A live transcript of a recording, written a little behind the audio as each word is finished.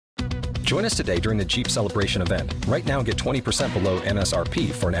Join us today during the Jeep Celebration event. Right now, get 20% below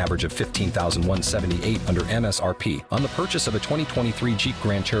MSRP for an average of $15,178 under MSRP on the purchase of a 2023 Jeep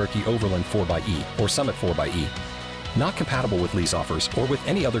Grand Cherokee Overland 4xE or Summit 4xE. Not compatible with lease offers or with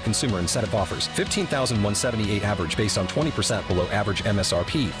any other consumer incentive offers. $15,178 average based on 20% below average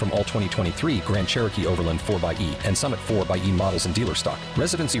MSRP from all 2023 Grand Cherokee Overland 4xE and Summit 4xE models in dealer stock.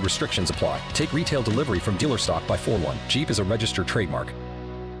 Residency restrictions apply. Take retail delivery from dealer stock by 4/1. Jeep is a registered trademark.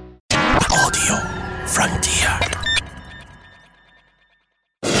 Audio Frontier.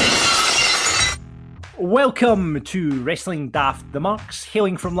 Welcome to Wrestling Daft, the Marks,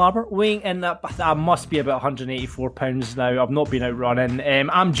 hailing from Larbert, weighing in at, I must be about 184 pounds now. I've not been out running.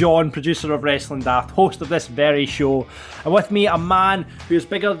 I'm John, producer of Wrestling Daft, host of this very show, and with me a man who is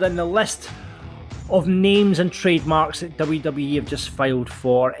bigger than the list of names and trademarks that WWE have just filed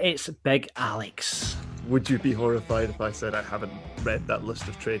for. It's Big Alex. Would you be horrified if I said I haven't read that list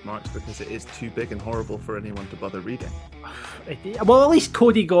of trademarks because it is too big and horrible for anyone to bother reading? Well, at least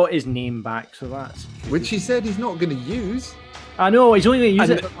Cody got his name back, so that's... Which he said he's not going to use. I know, he's only going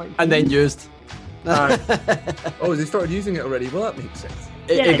to use it... And then used. Oh, has he started using it already? Well, that makes sense.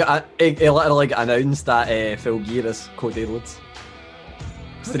 He literally got announced that Phil Gear is Cody Rhodes.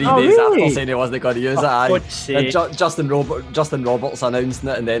 3 days really? after saying he wasn't going to use it. And Justin Roberts announcing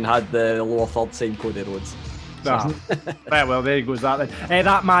it and then had the lower third saying Cody Rhodes. Right, well, there goes that then.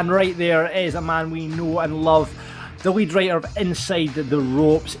 That man right there is a man we know and love. The lead writer of Inside the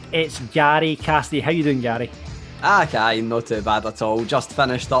Ropes. It's Gary Cassidy. How you doing, Gary? Okay, not too bad at all. Just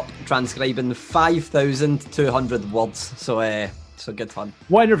finished up transcribing 5,200 words, so good fun.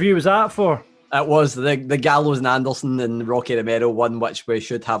 What interview was that for? It was the Gallows and Anderson and Rocky Romero one, which we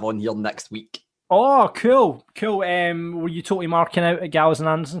should have on here next week. Oh, cool. Were you totally marking out at Gallows and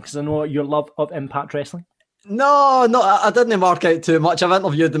Anderson? Because I know your love of Impact Wrestling. No, I didn't mark out too much. I've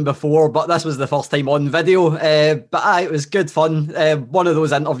interviewed them before, but this was the first time on video. But it was good fun. One of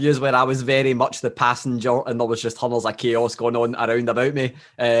those interviews where I was very much the passenger and there was just tunnels of chaos going on around about me.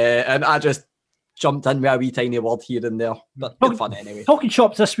 And I just jumped in with a wee tiny word here and there. But good fun anyway. Talking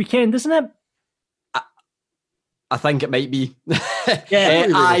Shops this weekend, isn't it? I think it might be. Yeah,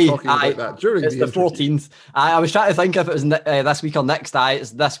 it's the 14th. I was trying to think if it was this week or next.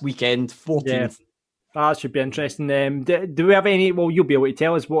 It's this weekend, 14th. Yeah. That should be interesting. Do we have any? Well, you'll be able to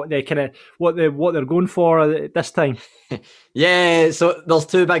tell us what they're going for this time. Yeah, so there's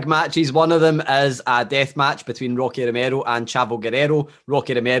two big matches. One of them is a death match between Rocky Romero and Chavo Guerrero.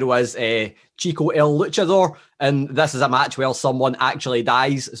 Rocky Romero is Chico El Luchador, and this is a match where someone actually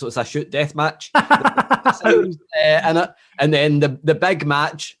dies, so it's a shoot death match. In it. And then the big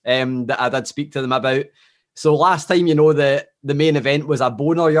match that I did speak to them about. So last time, the main event was a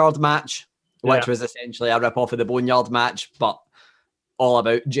Boneyard match, which was essentially a rip-off of the Boneyard match, but all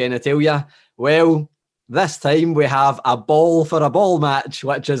about genitalia. Well, this time we have a ball for a ball match,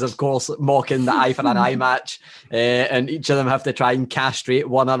 which is, of course, mocking the eye for an eye match. And each of them have to try and castrate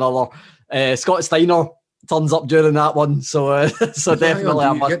one another. Scott Steiner turns up during that one, so definitely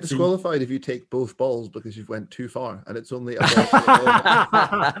you get disqualified if you take both balls because you've went too far, and it's only a ball for a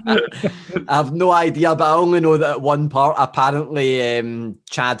ball. I have no idea, but I only know that at one part, apparently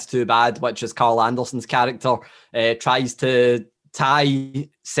Chad Too Bad, which is Carl Anderson's character, tries to tie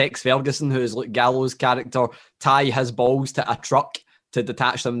Sex Ferguson, who is Luke Gallows' character, tie his balls to a truck to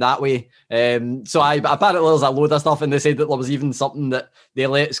detach them that way. Apparently there's a load of stuff, and they said that there was even something that they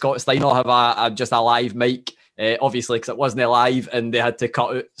let Scott Steiner have just a live mic, obviously because it wasn't live, and they had to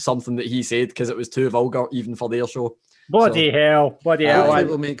cut out something that he said because it was too vulgar even for their show. Bloody hell. I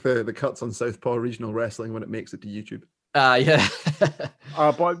will make the cuts on Southpaw Regional Wrestling when it makes it to YouTube. Yeah.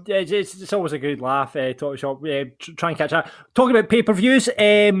 But it's always a good laugh, Talk Shop. Try and catch that. Talking about pay-per-views,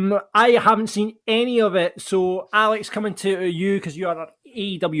 I haven't seen any of it. So, Alex, coming to you, because you are an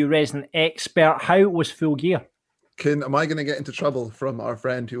AEW resident expert, how was Full Gear? Am I going to get into trouble from our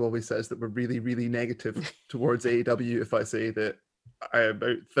friend who always says that we're really, really negative towards AEW if I say that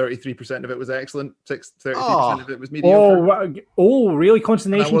about 33% of it was excellent, 33% of it was mediocre? Oh, really?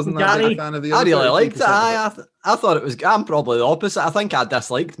 Consternation, I wasn't that big a fan of the other. I really liked it. I thought it was. I'm probably the opposite. I think I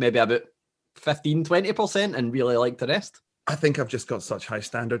disliked maybe about 15-20% and really liked the rest. I think I've just got such high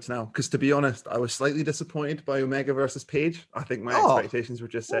standards now. Because to be honest, I was slightly disappointed by Omega versus Page. I think my expectations were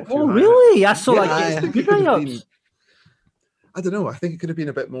just set too high. Oh, really? I saw I don't know. I think it could have been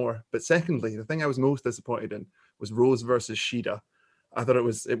a bit more. But secondly, the thing I was most disappointed in was Rose versus Shida. I thought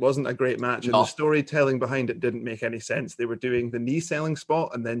it wasn't a great match, and the storytelling behind it didn't make any sense. They were doing the knee selling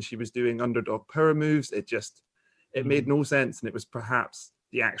spot, and then she was doing underdog power moves. It made no sense, and it was perhaps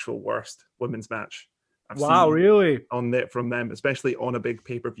the actual worst women's match Wow, really? On that from them, especially on a big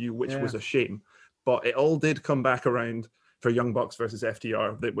pay-per-view, which was a shame. But it all did come back around for Young Bucks versus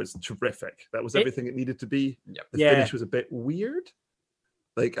FTR. That was terrific. That was everything it needed to be. Yep. The finish was a bit weird.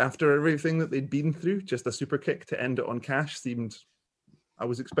 Like, after everything that they'd been through, just a super kick to end it on Cash seemed... I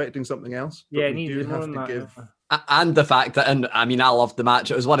was expecting something else. But we do have to give... And the fact that, and I mean, I loved the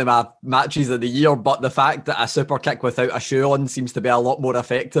match. It was one of my matches of the year, but the fact that a super kick without a shoe on seems to be a lot more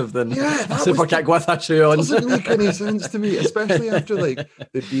effective than a super kick with a shoe on. Doesn't make any sense to me, especially after like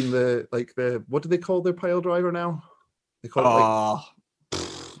they've been the what do they call their pile driver now? They call it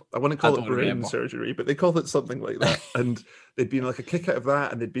I want to call it brain surgery, but they call it something like that. And they'd been like a kick out of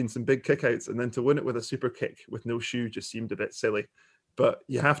that, and they'd been some big kick outs, and then to win it with a super kick with no shoe just seemed a bit silly. But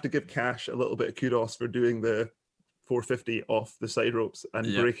you have to give Cash a little bit of kudos for doing the 450 off the side ropes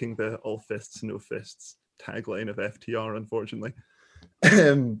and breaking the all fists, no fists tagline of FTR, unfortunately.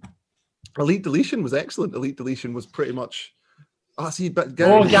 Elite Deletion was excellent. Elite Deletion was pretty much... but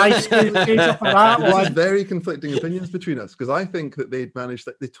Gary, guys, there's very conflicting opinions between us, because I think that they'd managed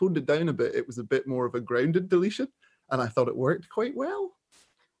that they toned it down a bit. It was a bit more of a grounded deletion, and I thought it worked quite well.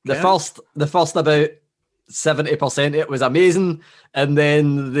 The first about 70% it was amazing, and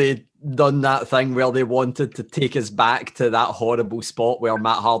then they done that thing where they wanted to take us back to that horrible spot where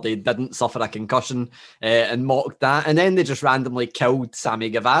Matt Hardy didn't suffer a concussion and mocked that, and then they just randomly killed Sammy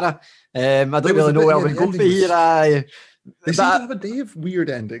Guevara. I don't really know where we go from here. They seem to have a day of weird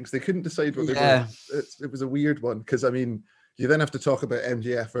endings. They couldn't decide what they were. It was a weird one, because I mean, you then have to talk about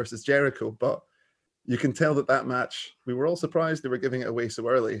MJF versus Jericho, but you can tell that match, we were all surprised they were giving it away so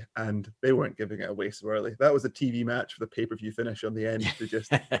early, and they weren't giving it away so early. That was a TV match with a pay-per-view finish on the end to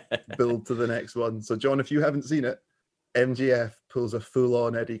just build to the next one. So, John, if you haven't seen it, MJF pulls a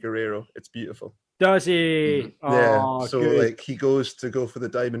full-on Eddie Guerrero. It's beautiful. Does he? Yeah. So, like, he goes to go for the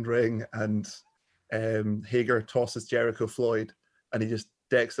diamond ring, and Hager tosses Jericho Floyd, and he just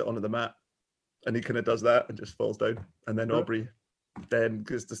decks it onto the mat, and he kind of does that and just falls down, and then Aubrey then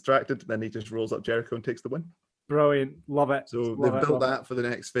gets distracted, then he just rolls up Jericho and takes the win. Brilliant. Love it. So they've built that for the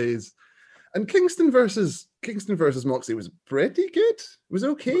next phase. And Kingston versus Moxley was pretty good. It was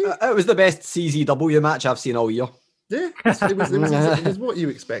okay. It was the best CZW match I've seen all year. Yeah, it was what you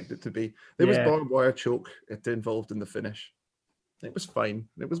expect it to be. There was barbed wire choke involved in the finish. It was fine.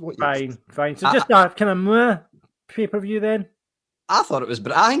 It was what you fine. So just a kind of pay-per-view then? I thought it was,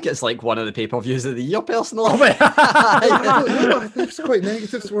 but I think it's like one of the pay-per-views of the year, personally. I think it's quite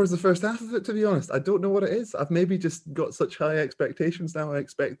negative towards the first half of it, to be honest. I don't know what it is. I've maybe just got such high expectations now. I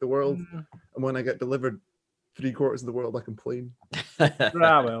expect the world, and when I get delivered 3/4 of the world, I complain.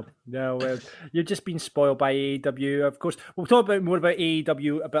 Well, you've just been spoiled by AEW. Of course, we'll talk more about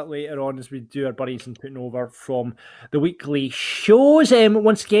AEW a bit later on as we do our buddies and putting over from the weekly shows.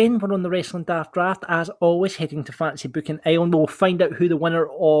 Once again, we're on the Wrestling Daft Draft, as always, heading to Fantasy Booking Island. We'll find out who the winner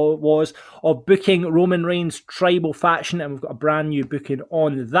was of booking Roman Reigns' tribal faction, and we've got a brand new booking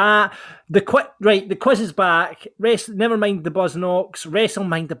on that. The quiz is back. Never mind the Buzz Knocks. Wrestle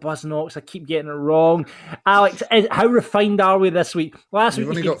Mind the Buzz Knocks. I keep getting it wrong. Alex, how refined are we this week? Last week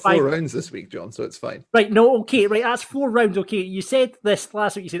we've only got 4 rounds this week, John, so it's fine. Right, that's 4 rounds. Okay, you said this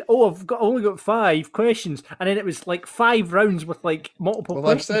last week. You said, I've only got 5 questions, and then it was like 5 rounds with like multiple. Well,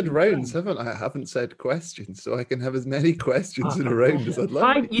 questions. I've said rounds, haven't I? I haven't said questions, so I can have as many questions in a round as I'd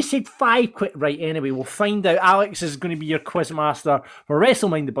like. You said 5 right. Anyway, we'll find out. Alex is going to be your quiz master for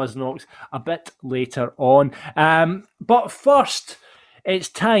WrestleMind the Buzz Knocks a bit later on. But first, it's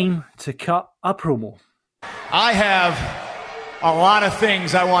time to cut a promo. I have a lot of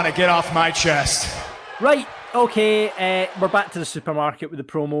things I want to get off my chest. Right, okay, we're back to the supermarket with the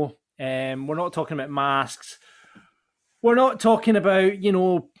promo. We're not talking about masks. We're not talking about,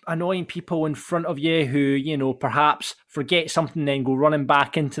 annoying people in front of you who, perhaps forget something, then go running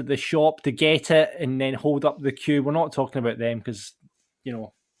back into the shop to get it and then hold up the queue. We're not talking about them because,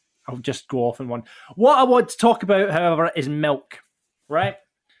 I'll just go off on one. What I want to talk about, however, is milk, right?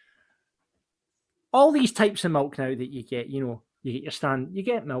 All these types of milk now that you get, you get your stand, you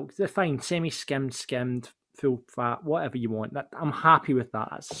get milk. They're fine, semi-skimmed, skimmed, full fat, whatever you want. I'm happy with that.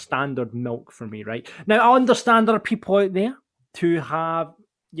 That's standard milk for me, right? Now, I understand there are people out there who have,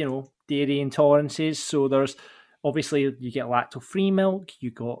 dairy intolerances. So there's, obviously, you get lactose-free milk,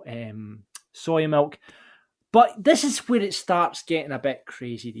 you got soy milk. But this is where it starts getting a bit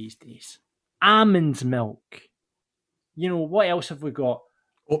crazy these days. Almond milk. What else have we got?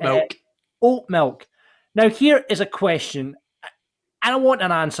 Oat milk. Oat milk. Now, here is a question. I don't want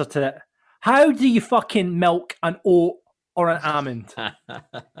an answer to it. How do you fucking milk an oat or an almond? A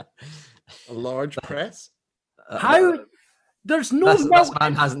large press? How? There's no milk. This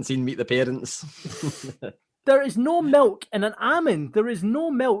man hasn't seen Meet the Parents. There is no milk in an almond. There is no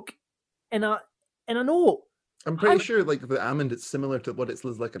milk in an oat. I'm pretty sure, like the almond, it's similar to what it's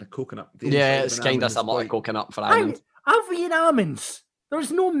like in a coconut. Yeah, it's kind of similar to coconut for almond. I've eaten almonds.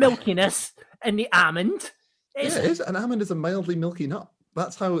 There's no milkiness in the almond. Yeah, it is. An almond is a mildly milky nut.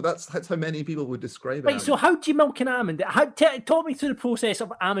 That's how many people would describe it. Right. So how do you milk an almond? Talk me through the process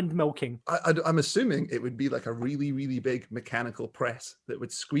of almond milking. I'm assuming it would be like a really, really big mechanical press that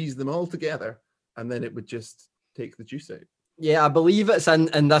would squeeze them all together, and then it would just take the juice out. Yeah, I believe it's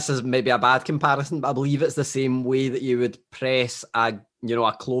and this is maybe a bad comparison, but I believe it's the same way that you would press a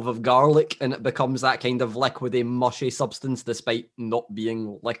clove of garlic and it becomes that kind of liquidy, mushy substance despite not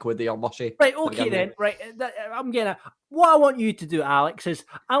being liquidy or mushy. Right, okay then. Right, what I want you to do, Alex, is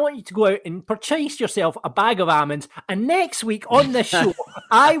I want you to go out and purchase yourself a bag of almonds, and next week on this show,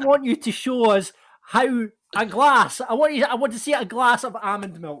 I want you to show us how a glass. I want to see a glass of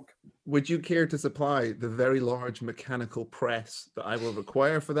almond milk. Would you care to supply the very large mechanical press that I will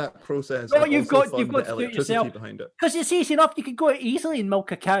require for that process? Well, you've got to do it yourself behind it. Because it's easy enough. You could go out easily and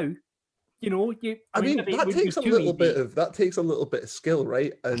milk a cow. That takes a little bit of skill,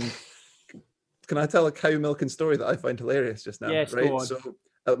 right? And can I tell a cow milking story that I find hilarious just now? Yes, right. Go on. So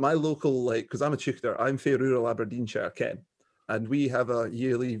at my local, because I'm a Tuchter, I'm fair rural Aberdeenshire, Ken, and we have a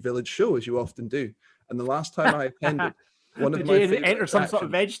yearly village show, as you often do. And the last time I attended. One of Did you enter some sort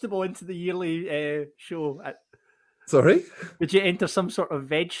of vegetable into the yearly show? Sorry? Did you enter some sort of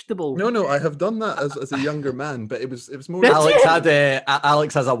vegetable? No, I have done that as a younger man, but it was more.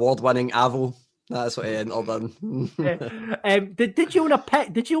 Alex has award-winning Avo. That's what he entered in. Did you own a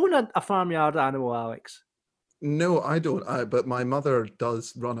pet? Did you own a farmyard animal, Alex? No, I don't. But my mother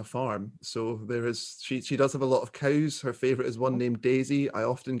does run a farm, so she does have a lot of cows. Her favorite is one named Daisy. I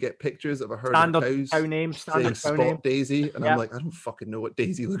often get pictures of a herd of cows. Saying Spot Daisy, and I'm like, I don't fucking know what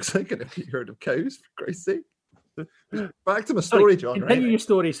Daisy looks like in a herd of cows, for Christ's sake. Back to my story, John. Continue your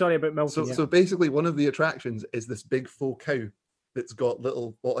story. Sorry about milking. So basically, one of the attractions is this big faux cow that's got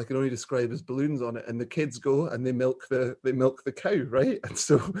little, what I can only describe as balloons on it, and the kids go and they milk the cow, right? And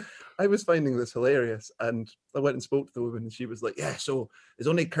so I was finding this hilarious, and I went and spoke to the woman, and she was like, "Yeah, so there's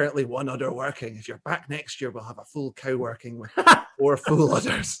only currently one udder working. If you're back next year, we'll have a full cow working with 4 full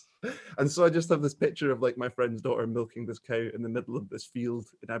udders." And so I just have this picture of like my friend's daughter milking this cow in the middle of this field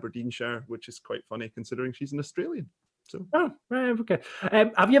in Aberdeenshire, which is quite funny considering she's an Australian. So okay.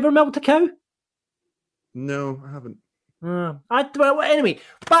 Have you ever milked a cow? No, I haven't. Anyway,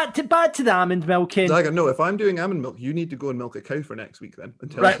 back to the almond milking. Zaga, no, if I'm doing almond milk, you need to go and milk a cow for next week then.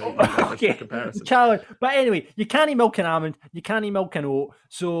 Okay. Challenge. But anyway, you can't milk an almond, you can't milk an oat.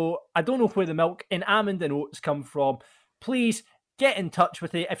 So I don't know where the milk in almond and oats come from. Please get in touch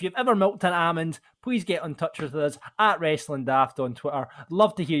with it. If you've ever milked an almond, please get in touch with us at Wrestling Daft on Twitter.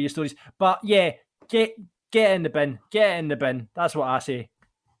 Love to hear your stories. But yeah, get in the bin. Get in the bin. That's what I say.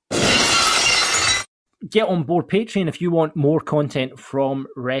 Get on board Patreon if you want more content from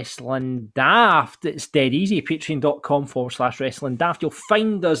Wrestling Daft. It's dead easy. Patreon.com/Wrestling Daft. You'll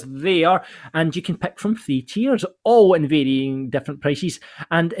find us there, and you can pick from 3 tiers, all in varying different prices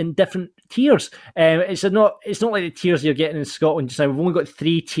and in different tiers. It's not like the tiers you're getting in Scotland just now. We've only got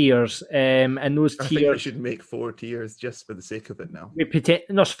 3 tiers, and those tiers. I think we should make 4 tiers just for the sake of it now.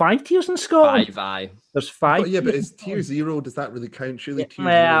 There's 5 tiers in Scotland. 5. There's 5. Yeah, but is tier 0, does that really count? Surely tier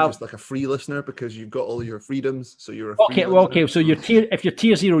 0 is just like a free listener because you've got all your freedoms, so you're a free listener. So if you're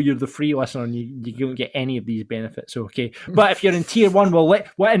tier 0, you're the free listener, and you don't get any of these benefits. Okay, but if you're in tier 1, we'll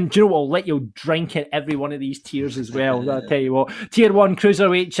let you drink at every one of these tiers as well. I'll tell you what. Tier 1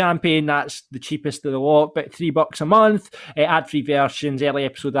 cruiserweight champion, that's the cheapest of the lot, but $3 a month. Ad-free versions, early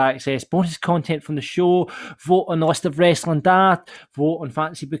episode access, bonus content from the show. Vote on the list of Wrestling Daft. Vote on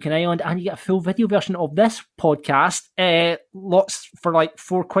Fantasy Booking Island, and you get a full video version of this podcast. Lots for like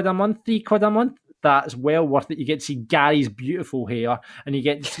 £4 a month, £3 a month. That's well worth it. You get to see Gary's beautiful hair, and you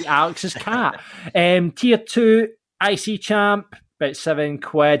get to see Alex's cat. Tier 2, IC Champ, about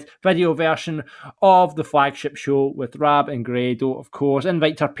 £7. Video version of the flagship show with Rab and Grado, of course.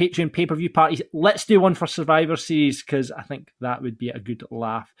 Invite to our Patreon pay-per-view parties. Let's do one for Survivor Series, because I think that would be a good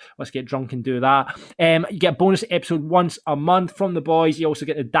laugh. Let's get drunk and do that. You get a bonus episode once a month from the boys. You also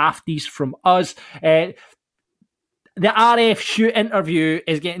get the Dafties from us. The RF shoot interview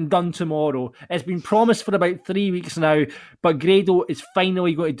is getting done tomorrow. It's been promised for about 3 weeks now, but Grado is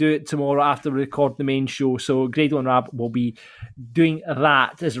finally going to do it tomorrow after we record the main show. So Grado and Rab will be doing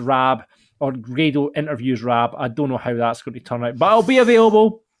that as Rab, or Grado interviews Rab. I don't know how that's going to turn out, but I'll be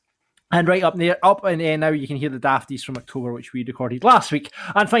available. And right up there, now you can hear the Dafties from October, which we recorded last week.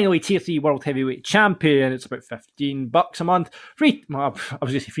 And finally, Tier 3 World Heavyweight Champion. It's about $15 a month. Free, well, I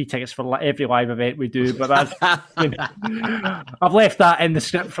was going to say free tickets for every live event we do, but that's, I've left that in the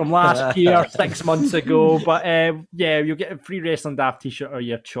script from last year, 6 months ago. But yeah, you'll get a free Wrestling Daft t-shirt or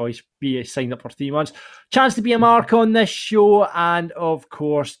your choice, be signed up for 3 months. Chance to be a mark on this show, and of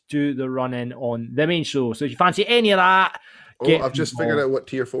course, do the run-in on the main show. So if you fancy any of that, I've just figured out what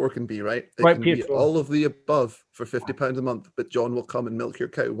tier 4 can be, right? It can be all of the above for £50 a month, but John will come and milk your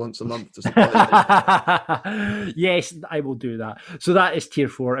cow once a month to supply. Yes, I will do that. So that is tier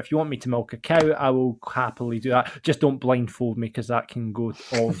 4. If you want me to milk a cow, I will happily do that. Just don't blindfold me, because that can go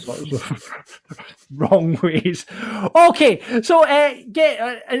all sorts of wrong ways. Okay, so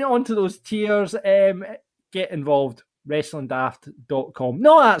get onto those tiers. Get involved. WrestlingDaft.com.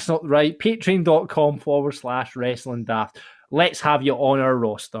 No, that's not right. Patreon.com/WrestlingDaft. Let's have you on our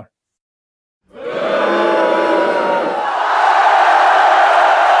roster.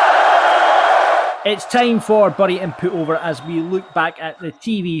 It's time for Buddy and Put Over as we look back at the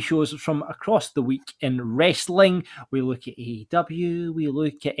TV shows from across the week in wrestling. We look at AEW, we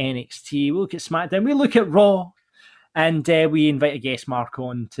look at NXT, we look at SmackDown, we look at Raw. And we invite a guest mark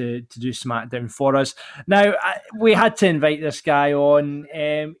on to do SmackDown for us. Now, we had to invite this guy on.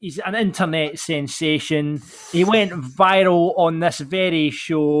 He's an internet sensation. He went viral on this very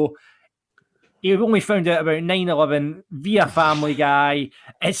show. He only found out about 9/11 via Family Guy.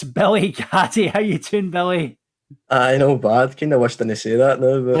 It's Billy Gaddy. How you doing, Billy? I know, bad. Kind of wish didn't say that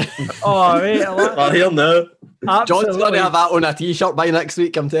now, but oh, right. I'm here now. Absolutely. John's going to have that on a t-shirt by next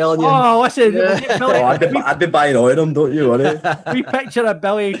week, I'm telling you. Oh, listen. Yeah. Billy, I'd be buying all of them, don't you worry. We picture a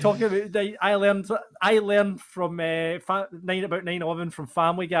Billy talking about, I learned from about 9/11 from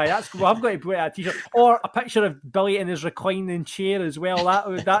Family Guy. That's cool. I've got to put a t-shirt. Or a picture of Billy in his reclining chair as well.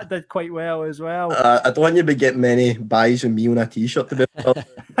 That did quite well as well. I don't want you to get many buys with me on a t-shirt to be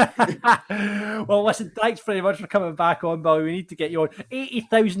Well, listen, thanks very much for coming back on, Billy. We need to get you on.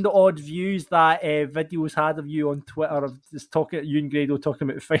 80,000 odd views that videos had of you on Twitter of just talking, you and Grado talking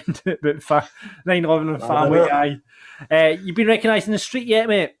about 9/11 and Family Guy. You've been recognised in the street yet,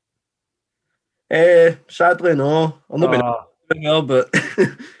 mate? Sadly, no. I'm not been well, but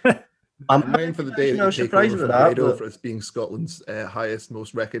I'm waiting for the day that you take surprised over with from that, Grado but for us being Scotland's highest,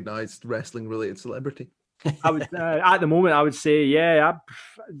 most recognised wrestling-related celebrity. I would at the moment I would say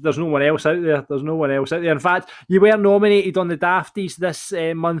there's no one else out there. In fact, you were nominated on the Dafties this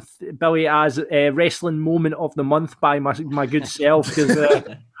month, Billy, as Wrestling Moment of the Month by my good self, because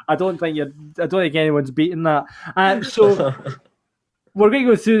I don't think anyone's beaten that. So we're going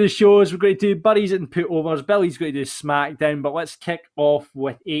to go through the shows. We're going to do Buddies and Put Overs. Billy's going to do SmackDown, but let's kick off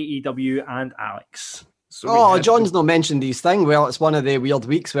with AEW and Alex. So John's not mentioned these things. Well, it's one of the weird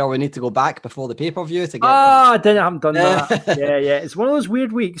weeks where we need to go back before the pay-per-view to get... I haven't done that. Yeah. It's one of those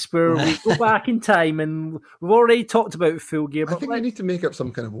weird weeks where we go back in time, and we've already talked about Full Gear. I think we need to make up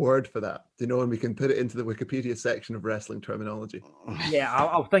some kind of word for that, and we can put it into the Wikipedia section of wrestling terminology. Yeah,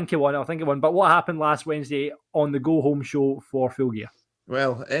 I'll think of one. But what happened last Wednesday on the go-home show for Full Gear?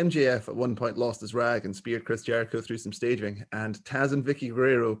 Well, MJF at one point lost his rag and speared Chris Jericho through some staging, and Taz and Vicky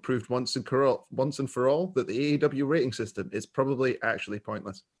Guerrero proved once and for all that the AEW rating system is probably actually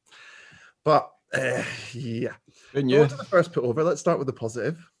pointless. But, yeah. Go to the first put over. Let's start with the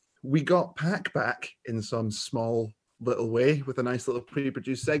positive. We got Pac back in some small little way with a nice little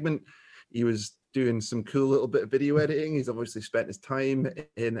pre-produced segment. He was doing some cool little bit of video editing. He's obviously spent his time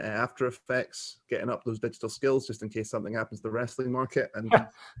in After Effects, getting up those digital skills just in case something happens to the wrestling market, and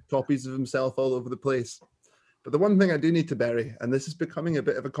copies of himself all over the place. But the one thing I do need to bury, and this is becoming a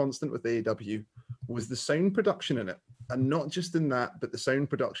bit of a constant with AEW, was the sound production in it. And not just in that, but the sound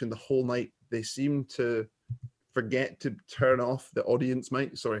production the whole night. They seem to forget to turn off the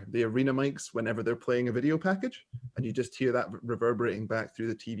the arena mics whenever they're playing a video package. And you just hear that reverberating back through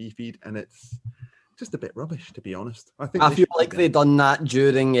the TV feed, and it's just a bit rubbish, to be honest. I feel like they done that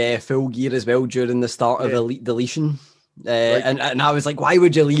during Full Gear as well, during the start of Elite Deletion. And I was like, why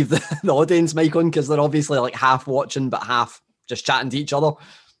would you leave the audience mic on? Because they're obviously like half watching, but half just chatting to each other.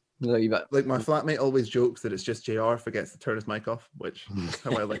 Like my flatmate always jokes that it's just JR forgets to turn his mic off, which is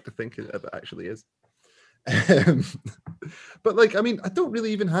how I like to think it actually is. But I don't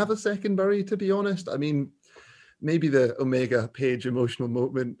really even have a second Bury, to be honest. Maybe the Omega Page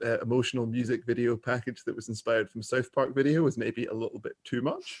emotional music video package that was inspired from South Park video was maybe a little bit too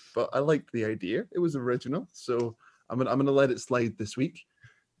much, but I liked the idea. It was original, so I'm gonna let it slide this week.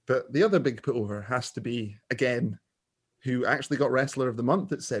 But the other big put over has to be, again, who actually got Wrestler of the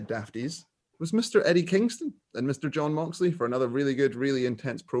Month at said Dafties, was Mr. Eddie Kingston and Mr. John Moxley for another really good, really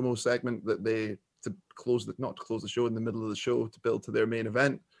intense promo segment that they not to close the show in the middle of the show to build to their main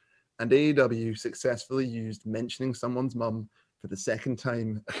event. And AEW successfully used mentioning someone's mum for the second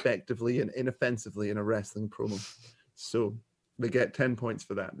time effectively and inoffensively in a wrestling promo. So they get 10 points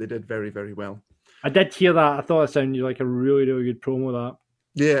for that. They did very, very well. I did hear that. I thought it sounded like a really, really good promo, that.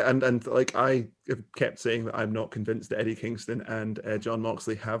 Yeah, and like I have kept saying that I'm not convinced that Eddie Kingston and John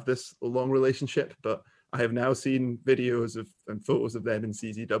Moxley have this long relationship, but I have now seen videos and photos of them in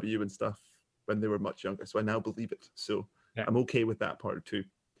CZW and stuff when they were much younger, so I now believe it. So yeah. I'm okay with that part too.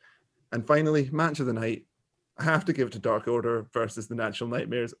 And finally, match of the night. I have to give it to Dark Order versus the Natural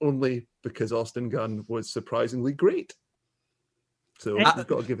Nightmares, only because Austin Gunn was surprisingly great. So we've got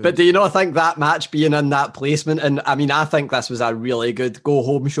to give it. But do you not think that match being in that placement, and I mean, I think this was a really good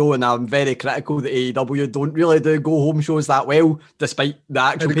go-home show, and I'm very critical that AEW don't really do go-home shows that well, despite the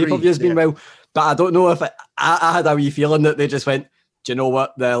actual pay-per-views being well. But I don't know if I had a wee feeling that they just went, do you know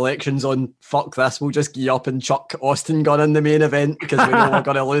what? The election's on. Fuck this. We'll just gear up and chuck Austin Gunn in the main event because we know we're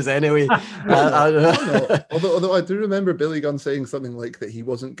going to lose anyway. Although I do remember Billy Gunn saying something like that he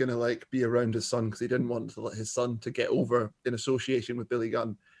wasn't going to like be around his son because he didn't want to let his son to get over in association with Billy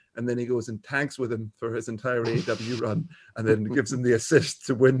Gunn. And then he goes and tags with him for his entire AEW run and then gives him the assist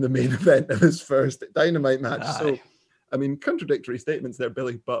to win the main event of his first Dynamite match. Aye. So, I mean, contradictory statements there,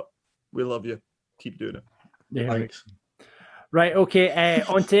 Billy, but we love you. Keep doing it. Yeah, thanks. Right, okay,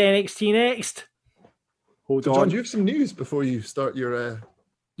 on to NXT next. Hold on. John, do you have some news before you start your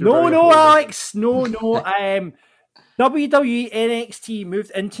No, Alex. No. WWE NXT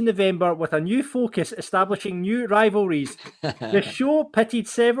moved into November with a new focus, establishing new rivalries. The show pitted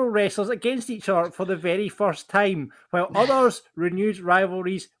several wrestlers against each other for the very first time, while others renewed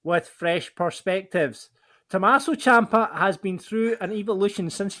rivalries with fresh perspectives. Tommaso Ciampa has been through an evolution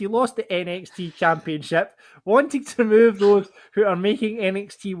since he lost the NXT Championship, wanting to remove those who are making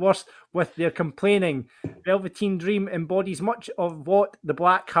NXT worse with their complaining. Velveteen Dream embodies much of what the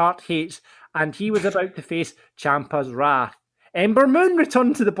Black Heart hates, and he was about to face Ciampa's wrath. Ember Moon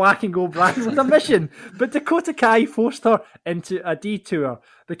returned to the Black and Gold brand with a mission, but Dakota Kai forced her into a detour.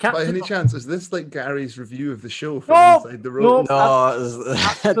 By any chance, is this like Gary's review of the show from Inside the Ropes?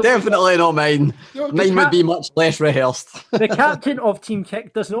 No, definitely not mine. Mine would be much less rehearsed. The captain of Team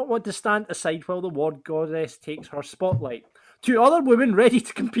Kick does not want to stand aside while the War Goddess takes her spotlight. Two other women ready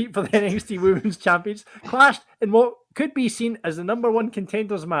to compete for the NXT Women's Champions clashed in what could be seen as the number one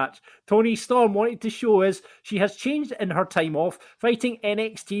contenders match. Toni Storm wanted to show us she has changed in her time off, fighting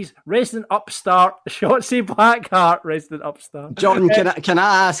NXT's resident upstart, Shotzi Blackheart, resident upstart. John, can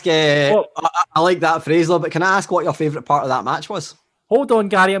I ask, I like that phrase though, but can I ask what your favourite part of that match was? Hold on,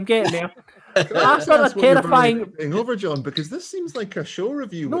 Gary, I'm getting there. After a terrifying over, John, because this seems like a show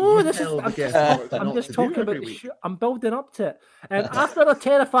review. No, I'm just talking about the show. I'm building up to it. After a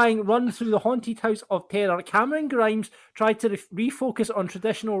terrifying run through the haunted house of terror, Cameron Grimes tried to refocus on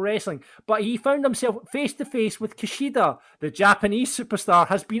traditional wrestling, but he found himself face to face with Kushida. The Japanese superstar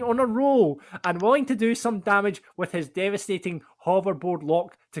has been on a roll and willing to do some damage with his devastating hoverboard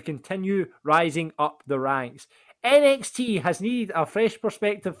lock to continue rising up the ranks. NXT has needed a fresh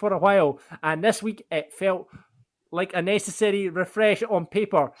perspective for a while, and this week it felt like a necessary refresh on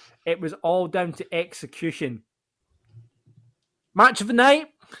paper. It was all down to execution. Match of the night,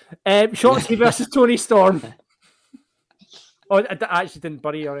 Shotzi versus Toni Storm. Oh, I actually didn't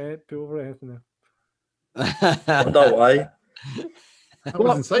bury or pull over anything there. Wonder why. That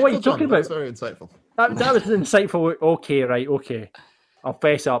was insightful, what are you talking about? That's very insightful. That was insightful. Okay, right, okay. I'll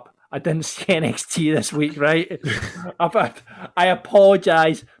fess up. I didn't see NXT this week, right? I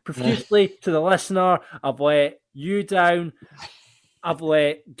apologise profusely to the listener. I've let you down. I've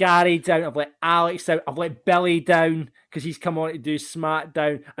let Gary down. I've let Alex down. I've let Billy down because he's come on to do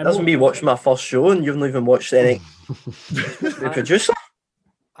SmackDown. That's me watching my first show and you've not even watched any. The producer?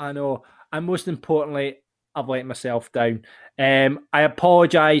 I know. And most importantly, I've let myself down. I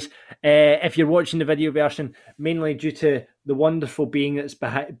apologise if you're watching the video version, mainly due to the wonderful being that's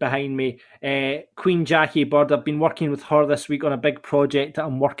behind me, Queen Jackie Bird. I've been working with her this week on a big project that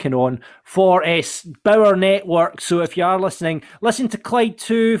I'm working on for Bauer Network. So if you are listening, listen to Clyde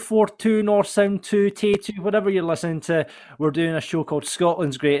 2, 4-2, North Sound 2, Tay 2, whatever you're listening to. We're doing a show called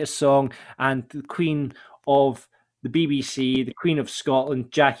Scotland's Greatest Song, and the Queen of the BBC, the Queen of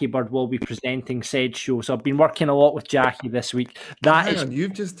Scotland, Jackie Bird, will be presenting said show. So I've been working a lot with Jackie this week. Hang on,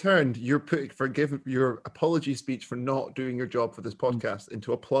 you've just turned your apology speech for not doing your job for this podcast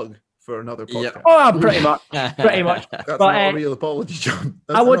into a plug for another podcast. Yep. Oh, pretty much. That's not a real apology, John.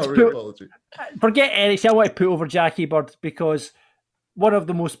 That's not a real apology. Forget NXT. I want to put over Jackie Bird because one of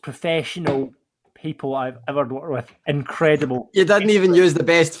the most professional people I've ever worked with. Incredible. You didn't even use the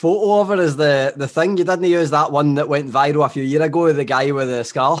best photo of her as the thing. You didn't use that one that went viral a few years ago, the guy with the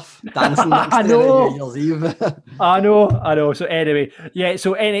scarf dancing next I to know. New Year's Eve. I know. So anyway, yeah,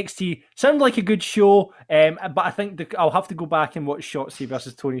 so NXT sounded like a good show, but I think I'll have to go back and watch Shotzi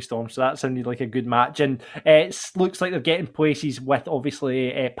versus Toni Storm, so that sounded like a good match, and it looks like they're getting places with,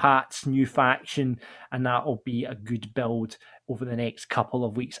 obviously, Pat's new faction, and that'll be a good build over the next couple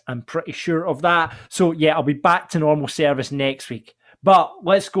of weeks. I'm pretty sure of that. So yeah, I'll be back to normal service next week. But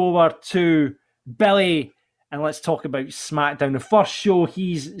let's go over to Billy and let's talk about SmackDown. The first show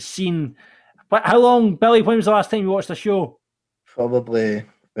he's seen. How long, Billy? When was the last time you watched a show? Probably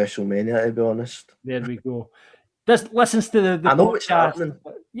WrestleMania, to be honest. There we go. This listens to the I know podcast. what's happening.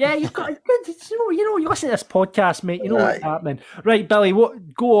 Yeah, you've got you listen to this podcast, mate. You know what's happening. Right, Billy,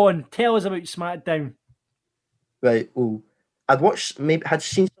 go on, tell us about SmackDown. Right, well, had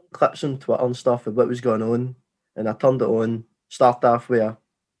seen some clips on Twitter and stuff of what was going on, and I turned it on, started off with a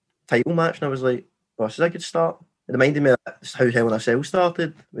title match, and I was like, oh, this is a good start. It reminded me of how Hell in a Cell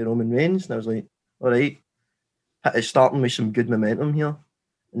started with Roman Reigns, and I was like, all right, it's starting with some good momentum here.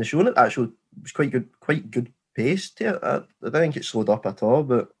 And the show actually was quite good pace to it. I don't think it slowed up at all,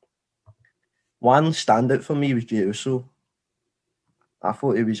 but one standout for me was Jey Uso. I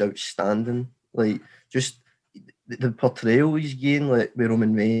thought he was outstanding. Like, just the portrayal he's getting, like, with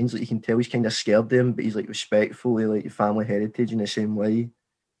Roman Reigns, like, you can tell he's kind of scared of him, but he's, like, respectful of, like, family heritage in the same way.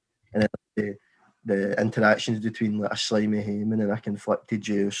 And then the interactions between, like, a slimy Heyman and a conflicted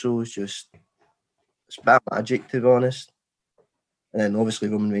Jey Uso is just, it's a bit of magic, to be honest. And then obviously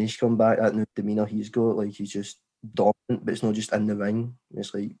Roman Reigns come back, that new demeanour he's got, like, he's just dominant, but it's not just in the ring,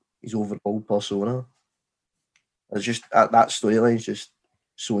 it's like his overall persona. It's just, that storyline is just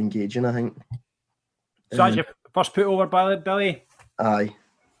so engaging, I think. So that's your first put over, Billy? Aye.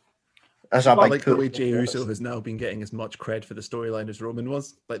 That's a big the way Jey Uso has now been getting as much cred for the storyline as Roman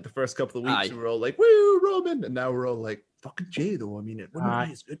was. Like, the first couple of weeks, we were all like, woo, Roman! And now we're all like, fucking Jey, though. I mean, it wouldn't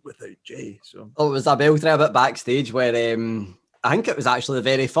be as good without Jey. So. Oh, it was a belter a bit backstage where I think it was actually the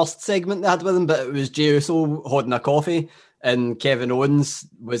very first segment they had with him, but it was Jey Uso holding a coffee, and Kevin Owens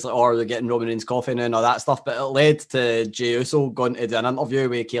was like, they're getting Roman Reigns coffee and all that stuff. But it led to Jey Uso going to do an interview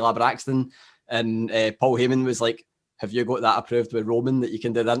with Kayla Braxton, and Paul Heyman was like, have you got that approved with Roman that you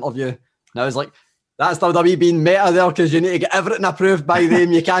can do the interview? And I was like, that's WWE being meta there, because you need to get everything approved by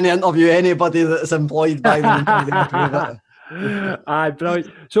them. You can't interview anybody that's employed by them until they approve it. Aye,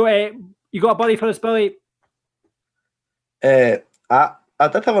 brilliant. So, you got a buddy for us, Billy? I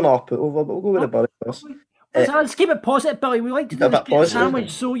did have an output over, but we'll go with the buddy first. Let's keep it positive, Billy. We like to do this positive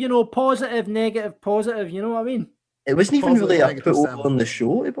sandwich, so, positive, negative, positive, you know what I mean? It wasn't even really a put over on the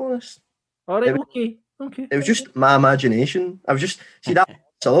show, to be honest. All right, okay. It was just my imagination. I was just, see that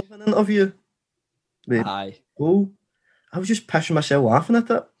Sullivan interview? Aye. Oh, I was just pissing myself laughing at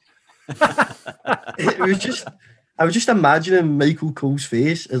it. I was just imagining Michael Cole's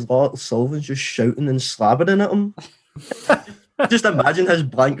face as Lars Sullivan's just shouting and slabbering at him. Just imagine his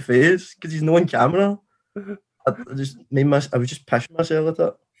blank face because he's not on camera. I was just pissing myself at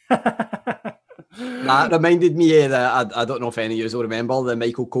it. That reminded me of I don't know if any of you will remember the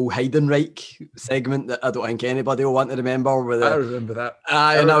Michael Cole Heidenreich segment that I don't think anybody will want to remember. I remember that.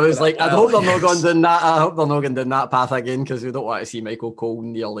 And I was like, I hope they're not going down that. I hope they're not going down that path again, because we don't want to see Michael Cole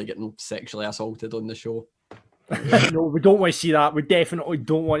nearly getting sexually assaulted on the show. No, we don't want to see that. We definitely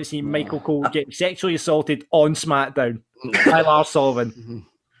don't want to see Michael Cole get sexually assaulted on SmackDown by Lars Sullivan.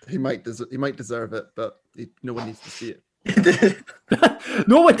 He might deserve it, but no one needs to see it.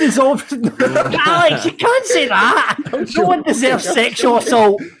 No one deserves. Alex, you can't say that. No one deserves sexual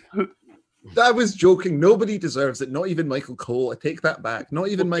assault. I was joking. Nobody deserves it. Not even Michael Cole. I take that back. Not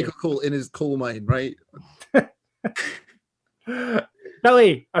even Michael Cole in his coal mine, right?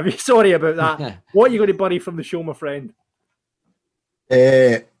 Billy, I'm sorry about that. What are you going to bury from the show, my friend?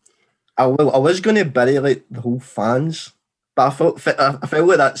 I was going to bury like the whole fans, but I felt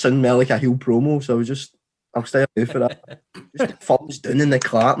like that sounded more like a heel promo, so I'll stay away for that. Just thumbs down in the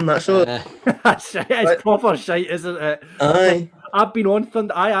clapping, that's all. It's proper shite, isn't it? Aye. I've been on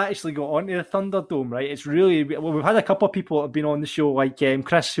Thunder. I actually got onto the Thunderdome, right? It's really, well, we've had a couple of people that have been on the show, like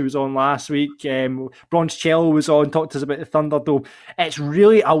Chris, who was on last week. Bronze Cello was on, talked to us about the Thunderdome. It's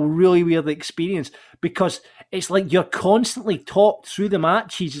really a really weird experience because it's like you're constantly talked through the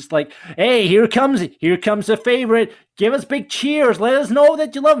match. He's just like, hey, here comes the favourite. Give us big cheers. Let us know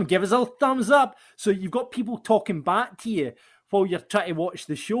that you love him. Give us a thumbs up. So you've got people talking back to you while you're trying to watch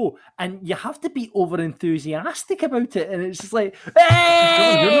the show, and you have to be over enthusiastic about it, and it's just like,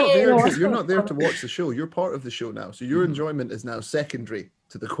 hey! You're not there to watch the show. You're part of the show now, so your enjoyment is now secondary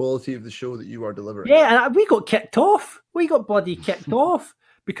to the quality of the show that you are delivering. Yeah, and we got kicked off. We got bloody kicked off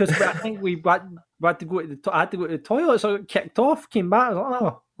because I think we had to go to the I had to go to the toilet, so I got kicked off. Came back, I was like,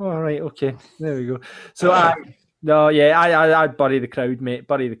 oh, all right, okay, there we go. So I'd bury the crowd, mate.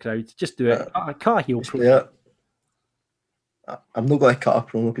 Bury the crowd. Just do it. I can't heel promo. Yeah, I'm not going to cut a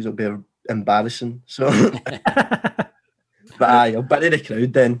promo because it'll be embarrassing. So, but I'll bury the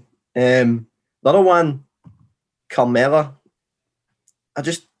crowd then. The other one, Carmella. I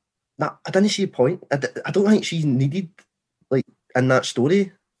didn't see a point. I don't think she's needed, like, in that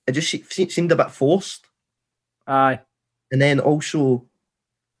story. It just seemed a bit forced. Aye. And then also,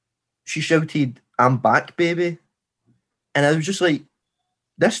 she shouted, "I'm back, baby." And I was just like,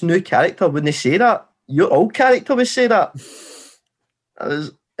 this new character, when they say that, your old character would say that.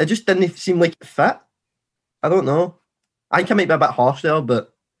 It just didn't seem like it fit. I don't know. I think I might be a bit harsh there,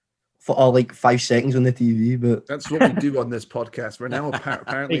 but for all like 5 seconds on the TV, but that's what we do on this podcast. We're now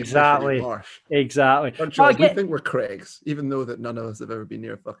apparently exactly harsh. Exactly. We think we're Craigs, even though that none of us have ever been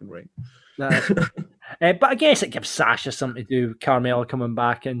near a fucking ring. But I guess it gives Sasha something to do with Carmella coming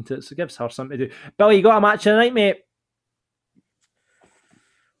back into it, so it gives her something to do. Billy, you got a match tonight, mate?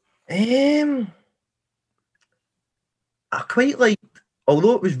 I quite liked,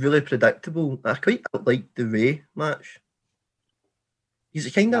 although it was really predictable, I quite liked the Ray match. He's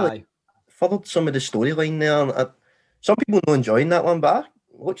kind of like furthered some of the storyline there. And some people not enjoying that one, but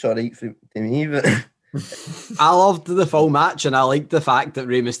it looks alright to me. But I loved the full match, and I liked the fact that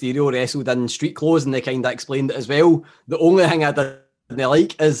Rey Mysterio wrestled in street clothes, and they kind of explained it as well. The only thing I didn't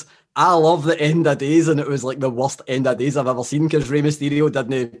like is I love the end of days, and it was like the worst end of days I've ever seen because Rey Mysterio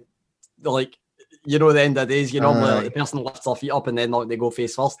didn't, like, you know, the end of days, you normally like, the person lifts their feet up and then they go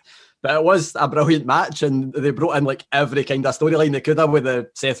face first. But it was a brilliant match, and they brought in like every kind of storyline they could have with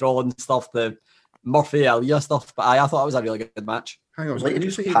the Seth Rollins stuff, the Murphy Aaliyah stuff. But I thought it was a really good match. Hang on, when you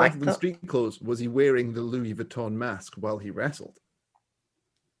say he left in street clothes, was he wearing the Louis Vuitton mask while he wrestled?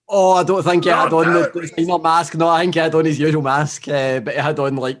 Oh, I don't think he had on the designer mask. No, I think he had on his usual mask, but he had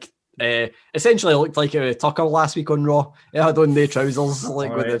on like essentially it looked like Tucker last week on Raw. He had on the trousers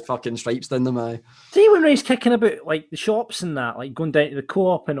like with the fucking stripes down them. See, when Ray's kicking about like the shops and that, like going down to the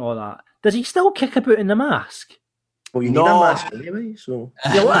co-op and all that, does he still kick about in the mask? Well, you need a mask anyway, so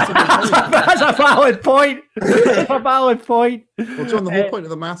that's a valid point. That's a valid point. Well, John, the whole point of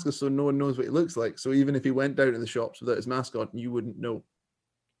the mask is so no one knows what he looks like. So even if he went down to the shops without his mask on, you wouldn't know.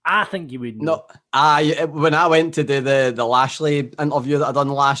 I think you would know. No, when I went to do the Lashley interview that I done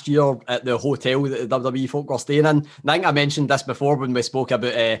last year at the hotel that the WWE folk were staying in, I think I mentioned this before when we spoke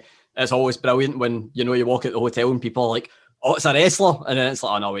about it's always brilliant when, you know, you walk at the hotel and people are like, oh, it's a wrestler, and then it's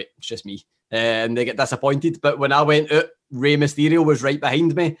like, oh no, wait, it's just me. And they get disappointed. But when I went out, Rey Mysterio was right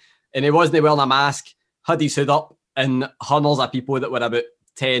behind me, and he wasn't wearing a mask, had his hood up, and hundreds of people that were about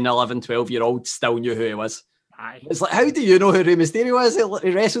 10, 11, 12-year-olds still knew who he was. It's like, how do you know who Rey Mysterio is?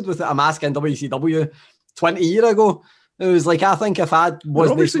 He wrestled with a mask in WCW 20 years ago. It was like, I think if I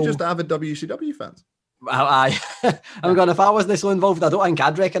wasn't obviously just avid WCW fans. I'm going, if I wasn't so involved, I don't think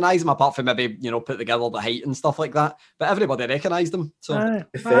I'd recognise him, apart from maybe, you know, put together the height and stuff like that. But everybody recognised him. So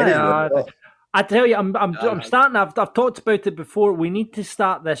I tell you, I'm starting. I've talked about it before. We need to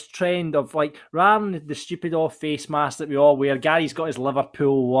start this trend of like, rather than the stupid off face mask that we all wear. Gary's got his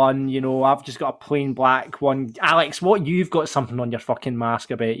Liverpool one. You know, I've just got a plain black one. Alex, you've got something on your fucking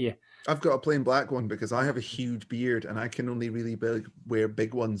mask? I bet you. I've got a plain black one because I have a huge beard and I can only really wear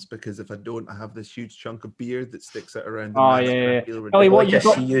big ones because if I don't, I have this huge chunk of beard that sticks out around. Billy, what you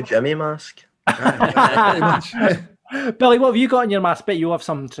got? You Jimmy mask. Pretty much. Billy, what have you got on your mask? Bet you have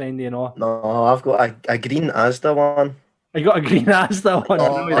something trendy, you know. No, I've got a green Asda one. You got a green Asda one?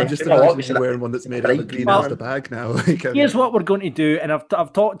 I'm just wearing one that's made out of a green Asda bag now. Here's what we're going to do, and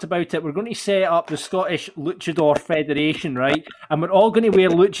I've talked about it. We're going to set up the Scottish Luchador Federation, right? And we're all going to wear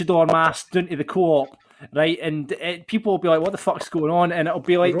Luchador masks down to the co-op, right? And people will be like, what the fuck's going on? And it'll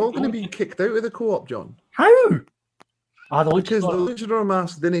be like... We're all going to be kicked out of the co-op, John. How? Because the Luchador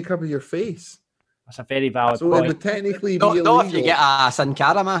mask didn't cover your face. That's a very valid point. So it would technically be illegal. Not if you get a Sin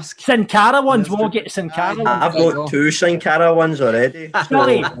Cara mask. Sin Cara ones, we'll get Sin Cara ones. I've got 2 Sin Cara ones already.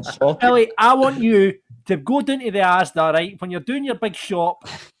 Billy, I want you to go down to the Asda, right? When you're doing your big shop,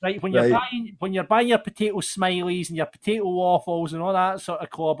 right? When you're buying your potato smileys and your potato waffles and all that sort of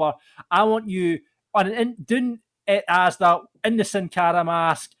clobber, I want you doing at Asda in the Sin Cara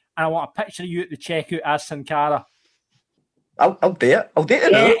mask, and I want a picture of you at the checkout as Sin Cara. I'll date it. I'll date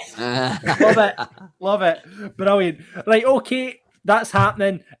it now. Yes. Love it. Brilliant. Right, okay, that's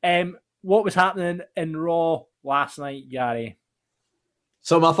happening. What was happening in Raw last night, Gary?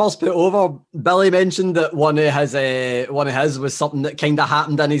 So my first put over, Billy mentioned that one of his was something that kind of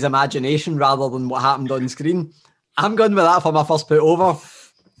happened in his imagination rather than what happened on screen. I'm going with that for my first put over.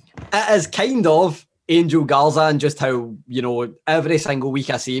 It is kind of Angel Garza, and just how, you know, every single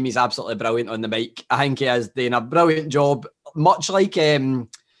week I see him, he's absolutely brilliant on the mic. I think he is doing a brilliant job. Much like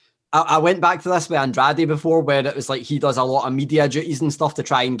I went back to this with Andrade before, where it was like he does a lot of media duties and stuff to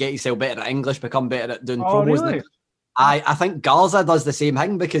try and get himself better at English, become better at doing promos. Really? I think Garza does the same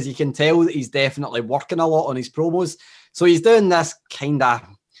thing, because you can tell that he's definitely working a lot on his promos. So he's doing this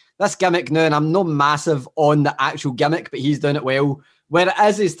gimmick now, and I'm not massive on the actual gimmick, but he's doing it well. Where it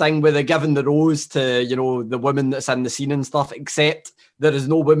is his thing where they're giving the rose to, you know, the woman that's in the scene and stuff, except there is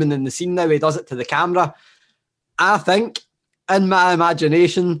no women in the scene now. He does it to the camera. I think, in my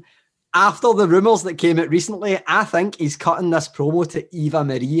imagination, after the rumours that came out recently, I think he's cutting this promo to Eva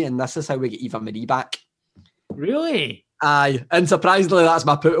Marie, and this is how we get Eva Marie back. Really? Aye, and surprisingly, that's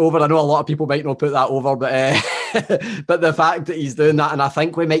my put over. I know a lot of people might not put that over, but but the fact that he's doing that, and I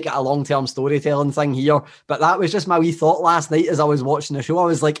think we might get a long-term storytelling thing here. But that was just my wee thought last night as I was watching the show. I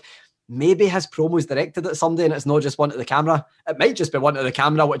was like, maybe his promo's directed at somebody, and it's not just one to the camera. It might just be one to the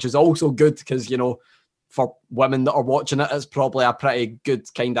camera, which is also good, because, you know, for women that are watching it, it's probably a pretty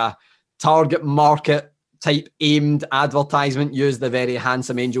good kind of target market type aimed advertisement. Use the very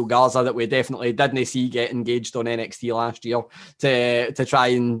handsome Angel Garza that we definitely didn't see get engaged on NXT last year to try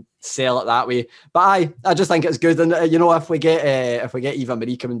and sell it that way. But I just think it's good, and you know, if we get Eva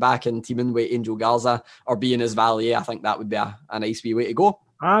Marie coming back and teaming with Angel Garza or being his valet, I think that would be a nice wee way to go.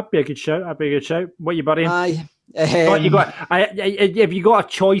 That'd be a good shout. What you buddy? Aye. Have you got a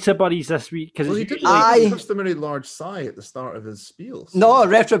choice of buddies this week? Because he did a customary large sigh at the start of his spiel. So. No,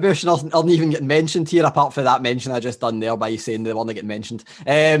 Retribution aren't even getting mentioned here, apart from that mention I just done there by saying they weren't getting mentioned.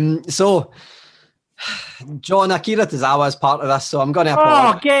 So, John, Akira Tozawa is part of this, so I'm going to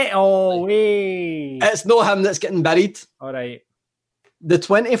apologize. Oh, get away! It's not him that's getting buried. All right. The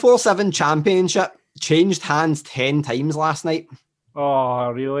 24/7 championship changed hands 10 times last night. Oh,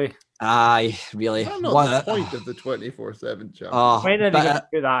 really? Aye, really. That's not the point of the 24/7 challenge. When are they going to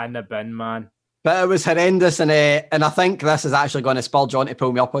put that in the bin, man? But it was horrendous, and I think this is actually going to spur John to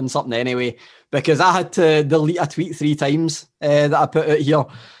pull me up on something anyway, because I had to delete a tweet 3 times that I put out here.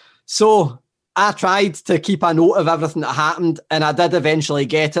 So I tried to keep a note of everything that happened, and I did eventually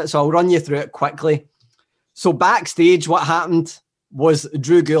get it, so I'll run you through it quickly. So backstage, what happened was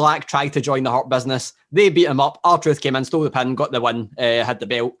Drew Gulak tried to join the Hurt Business. They beat him up. R-Truth came in, stole the pin, got the win, had the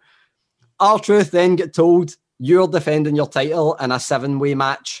belt. R-Truth then get told, you're defending your title in a 7-way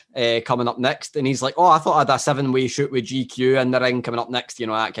match coming up next. And he's like, oh, I thought I had a 7-way shoot with GQ in the ring coming up next, you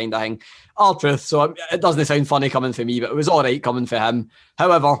know, that kind of thing. R-Truth, so it doesn't sound funny coming for me, but it was all right coming for him.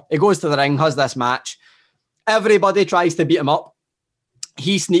 However, he goes to the ring, has this match. Everybody tries to beat him up.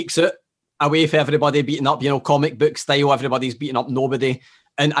 He sneaks out away from everybody beating up, you know, comic book style. Everybody's beating up nobody.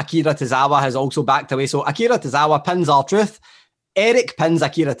 And Akira Tozawa has also backed away. So Akira Tozawa pins R-Truth. Eric pins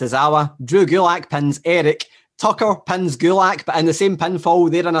Akira Tozawa. Drew Gulak pins Eric. Tucker pins Gulak, but in the same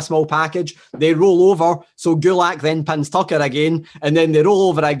pinfall, they're in a small package. They roll over, so Gulak then pins Tucker again, and then they roll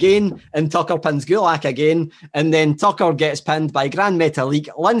over again, and Tucker pins Gulak again, and then Tucker gets pinned by Grand Metalik.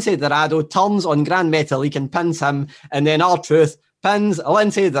 Lince Dorado turns on Grand Metalik and pins him, and then R-Truth pins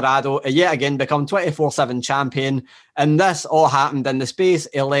Lince Dorado, and yet again become 24/7 champion, and this all happened in the space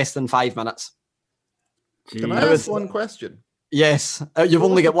of less than 5 minutes. Can I ask one question? Yes, you've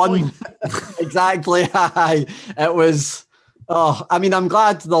only got one. Exactly. It was, I mean, I'm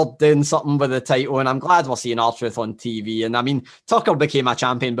glad they're doing something with the title, and I'm glad we're seeing R-Truth on TV. And I mean, Tucker became a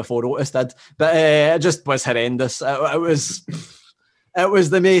champion before Otis did, but it just was horrendous. It was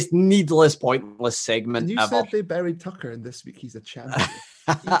the most needless, pointless segment and you ever. said they buried Tucker, and this week he's a champion.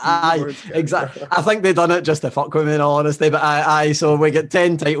 Exactly. I think they done it just to fuck with me, in all honesty. But so we get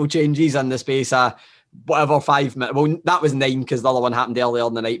 10 title changes in the space of whatever 5 minutes. Well, that was 9 because the other one happened earlier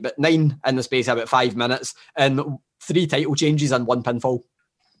in the night, but 9 in the space of about 5 minutes, and 3 title changes and 1 pinfall.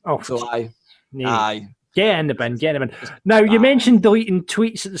 Oh, so aye. Get in the bin, get in the bin. Now, you mentioned deleting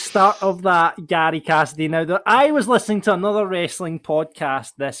tweets at the start of that, Gary Cassidy. Now, I was listening to another wrestling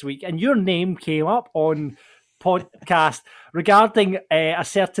podcast this week, and your name came up on podcast regarding a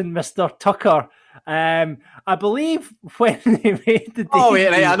certain Mr. Tucker. I believe when they made the debut... Oh, wait,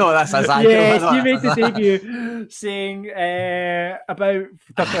 right, I know that's exactly. Yes, you made the debut saying about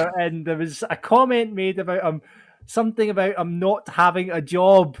Tucker, and there was a comment made about him, something about him not having a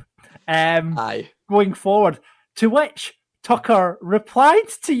job going forward, to which Tucker replied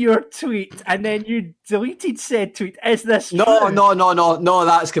to your tweet and then you deleted said tweet. Is this true? No,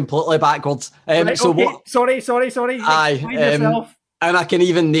 that's completely backwards. Right, so okay. what? Sorry. Aye, and I can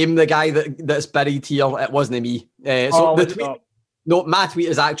even name the guy that's buried here. It wasn't me. The tweet. No, my tweet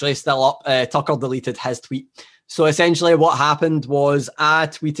is actually still up. Tucker deleted his tweet. So essentially what happened was I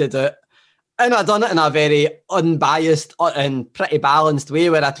tweeted it, and I done it in a very unbiased and pretty balanced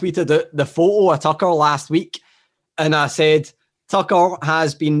way, where I tweeted out the photo of Tucker last week, and I said, Tucker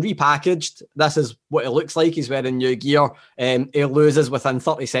has been repackaged. This is what it looks like. He's wearing new gear. He loses within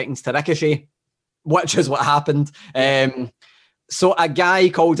 30 seconds to Ricochet, which is what happened. So a guy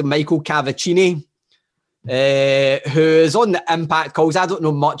called Michael Cavaccini, who is on the Impact calls. I don't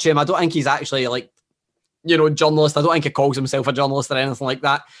know much of him. I don't think he's actually journalist. I don't think he calls himself a journalist or anything like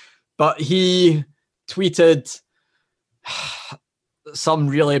that. But he tweeted some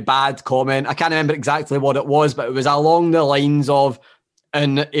really bad comment. I can't remember exactly what it was, but it was along the lines of,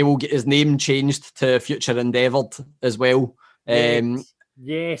 and he will get his name changed to Future Endeavoured as well.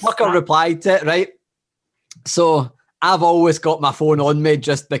 Yes. Tucker replied to it, right? So I've always got my phone on me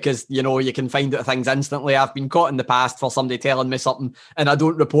just because, you can find out things instantly. I've been caught in the past for somebody telling me something and I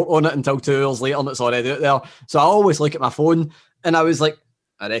don't report on it until 2 hours later and it's already out there. So I always look at my phone and I was like,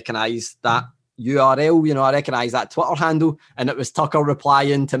 I recognise that URL, I recognise that Twitter handle. And it was Tucker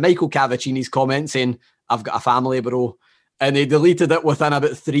replying to Michael Cavaccini's comment saying, I've got a family, bro. And they deleted it within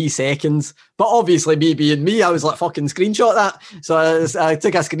about 3 seconds. But obviously, me being me, I was like, fucking screenshot that. So I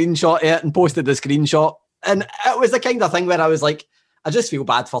took a screenshot of it and posted the screenshot. And it was the kind of thing where I was like, I just feel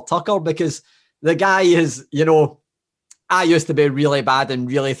bad for Tucker because the guy is, I used to be really bad and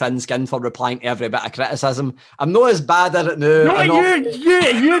really thin-skinned for replying to every bit of criticism. I'm not as bad at it now. No,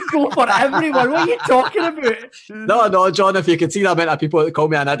 you go for everyone. What are you talking about? No, John, if you could see the amount of people that call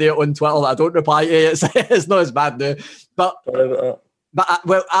me an idiot on Twitter that I don't reply to, it's not as bad now. But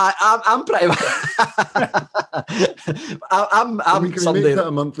I'm pretty. I'm can somebody. We make that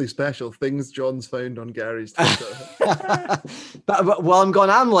a monthly special? Things John's found on Gary's Twitter.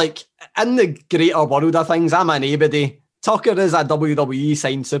 I'm like in the greater world of things. I'm an anybody. Tucker is a WWE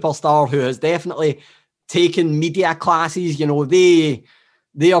signed superstar who has definitely taken media classes.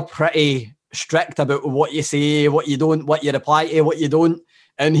 They are pretty strict about what you say, what you don't, what you reply to, what you don't.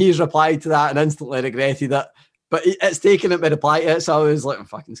 And he's replied to that and instantly regretted it. But it's taken it to reply to it, so I was like, I'm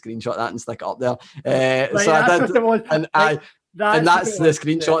fucking screenshot that and stick it up there. So I did, and that's the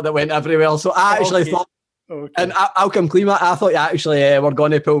screenshot that went everywhere. So I actually thought, and I'll come clean it. I thought you actually were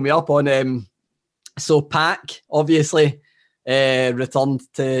going to pull me up on. So Pac obviously returned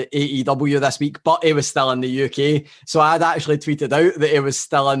to AEW this week, but he was still in the UK. So I'd actually tweeted out that he was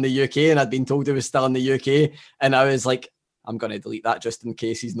still in the UK, and I'd been told he was still in the UK, and I was like, I'm going to delete that just in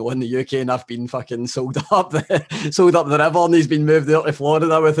case he's not in the UK and I've been fucking sold up the river and he's been moved out to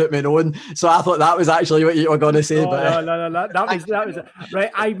Florida without me knowing. So I thought that was actually what you were going to say. No. That was right.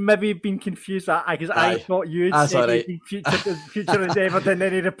 I maybe been confused because I thought you'd said right. Future Endeavoured and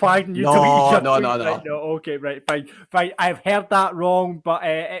then he replied and you deleted No. Right, no. Okay, right, fine. I've heard that wrong, but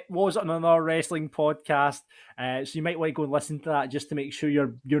it was on another wrestling podcast. So you might want to go and listen to that just to make sure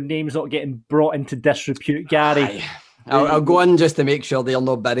your name's not getting brought into disrepute, Gary. Aye. I'll go in just to make sure they're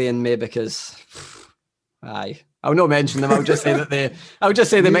not burying me because, I'll not mention them. I'll just say that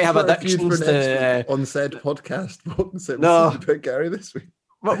they might have addictions to on said podcast. No, put Gary this week.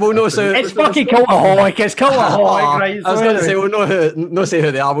 Well, no, so it's fucking cultaholic. It's cultaholic, right? I was going to say, we'll not say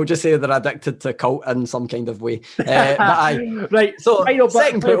who they are. We'll just say they're addicted to cult in some kind of way. Right. So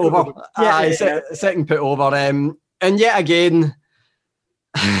second put over. Second put over. And yet again.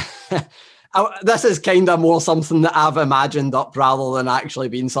 This is kind of more something that I've imagined up rather than actually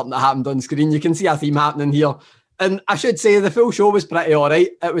being something that happened on screen. You can see a theme happening here. And I should say the full show was pretty all right.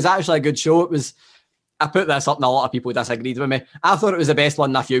 It was actually a good show. I put this up and a lot of people disagreed with me. I thought it was the best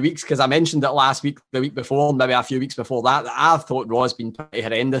one in a few weeks because I mentioned it last week, the week before, maybe a few weeks before that I thought Raw's been pretty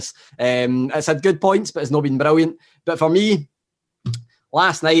horrendous. It's had good points, but it's not been brilliant. But for me,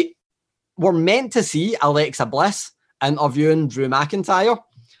 last night, we're meant to see Alexa Bliss interviewing Drew McIntyre.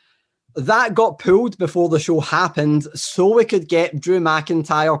 That got pulled before the show happened so we could get Drew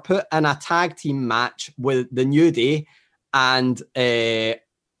McIntyre put in a tag team match with The New Day and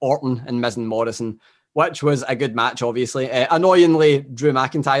Orton and Miz and Morrison, which was a good match, obviously. Annoyingly, Drew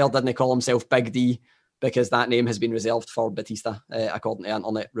McIntyre didn't call himself Big D because that name has been reserved for Batista, according to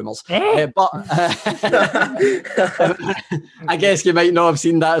internet rumours. But I guess you might not have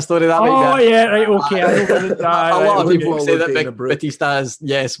seen that story. That might be right, okay. A lot of people say that Batista is,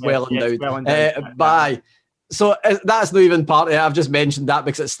 well endowed. Bye. So that's not even part of it. I've just mentioned that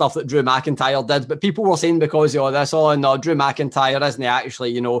because it's stuff that Drew McIntyre did. But people were saying because of all this, no, Drew McIntyre isn't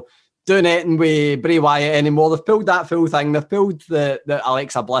actually, doing anything with Bray Wyatt anymore. They've pulled that full thing. They've pulled the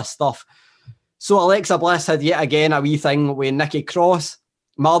Alexa Bliss stuff. So Alexa Bliss had yet again a wee thing with Nikki Cross.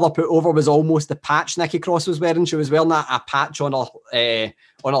 My other put over was almost the patch Nikki Cross was wearing. She was wearing a patch on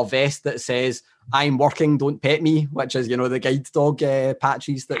her vest that says, "I'm working, don't pet me," which is, the guide dog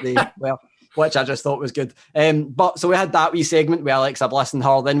patches that they wear, which I just thought was good. But so we had that wee segment with Alexa Bliss and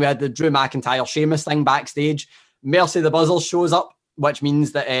her. Then we had the Drew McIntyre Sheamus thing backstage. Mercy the Buzzer shows up, which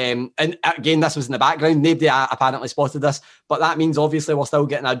means that, and again, this was in the background. Nobody apparently spotted this, but that means obviously we're still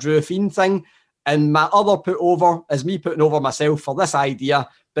getting a Drew Fiend thing. And my other put over is me putting over myself for this idea,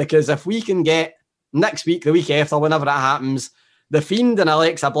 because if we can get next week, the week after, whenever that happens, The Fiend and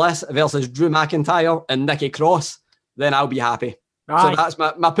Alexa Bliss versus Drew McIntyre and Nikki Cross, then I'll be happy. Aye. So that's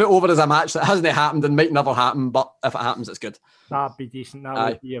my put over as a match that hasn't happened and might never happen, but if it happens, it's good. That'd be decent. That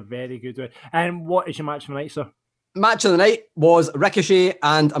would be a very good one. And what is your match tonight, sir? Match of the night was Ricochet,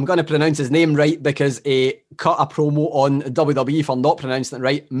 and I'm going to pronounce his name right because he cut a promo on WWE for not pronouncing it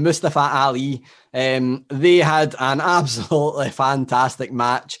right. Mustafa Ali. They had an absolutely fantastic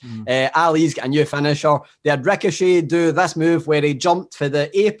match. Ali's got a new finisher. They had Ricochet do this move where he jumped for the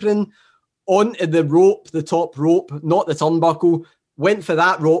apron onto the rope, the top rope, not the turnbuckle, went for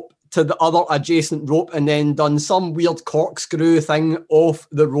that rope to the other adjacent rope and then done some weird corkscrew thing off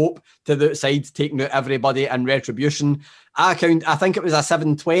the rope to the outside, taking out everybody in retribution. I think it was a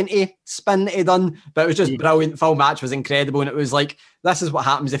 720 spin he done, but it was just brilliant. Full match was incredible, and it was like, this is what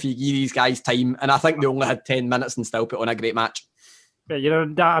happens if you give these guys time, and I think they only had 10 minutes and still put on a great match. But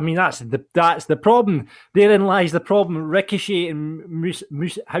that's the problem. Therein lies the problem. Ricochet and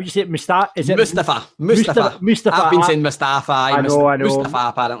how do you say it? Mustafa. I've been saying Mustafa. I know. Mustafa,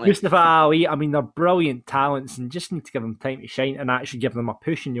 apparently. Mustafa Ali. I mean, they're brilliant talents, and just need to give them time to shine and actually give them a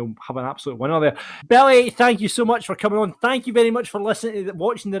push, and you'll have an absolute winner there. Billy, thank you so much for coming on. Thank you very much for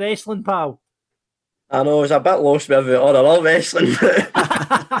watching the wrestling, pal. I know, I was a bit lost with everything. I love wrestling.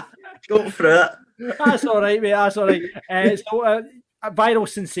 Go through it. That's all right, mate. That's all right. A viral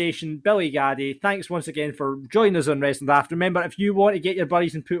sensation, Billy Gaddy, thanks once again for joining us on Wrestling Daft. Remember, if you want to get your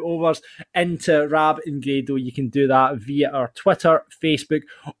buddies and put-overs into Rab and Grado, you can do that via our Twitter, Facebook,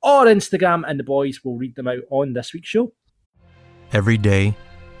 or Instagram, and the boys will read them out on this week's show. Every day,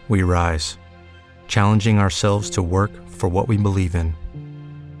 we rise, challenging ourselves to work for what we believe in.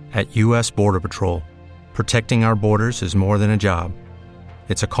 At U.S. Border Patrol, protecting our borders is more than a job.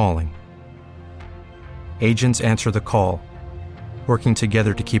 It's a calling. Agents answer the call, working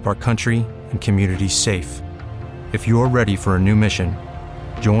together to keep our country and communities safe. If you're ready for a new mission,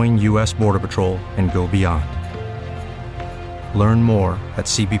 join U.S. Border Patrol and go beyond. Learn more at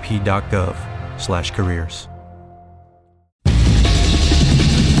cbp.gov/careers.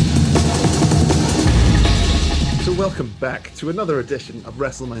 So welcome back to another edition of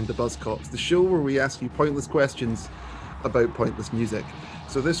WrestleMind the Buzzcocks, the show where we ask you pointless questions about pointless music.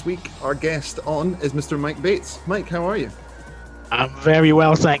 So this week, our guest on is Mr. Mike Bates. Mike, how are you? I'm very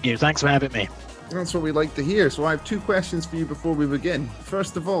well, thank you. Thanks for having me. That's what we like to hear. So I have two questions for you before we begin.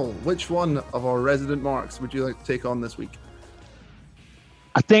 First of all, which one of our resident marks would you like to take on this week?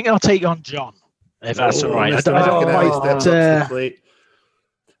 I think I'll take on John, if that's all right.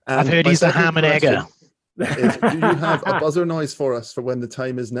 I've heard he's a ham and egger. Do you have a buzzer noise for us for when the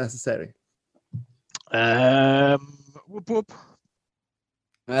time is necessary? Whoop whoop.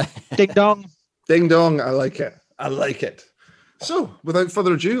 Ding dong. Ding dong. I like it. So, without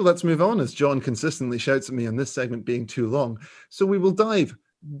further ado, let's move on, as John consistently shouts at me on this segment being too long. So we will dive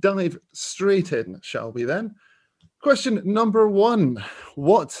straight in, shall we then? Question number 1.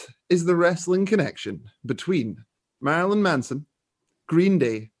 What is the wrestling connection between Marilyn Manson, Green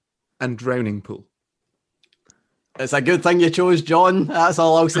Day, and Drowning Pool? It's a good thing you chose John. That's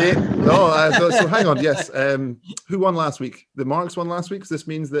all I'll say. So hang on. Yes. Who won last week? The Marks won last week. So this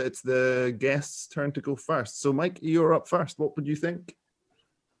means that it's the guest's turn to go first. So Mike, you're up first. What would you think?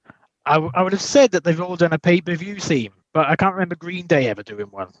 I would have said that they've all done a pay-per-view theme, but I can't remember Green Day ever doing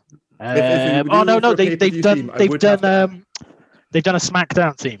one. They've done a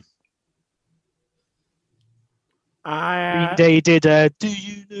SmackDown theme. Green Day did Do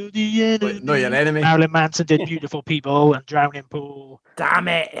You Know the Enemy? Know Your Enemy. Marilyn Manson did Beautiful People and Drowning Pool. Damn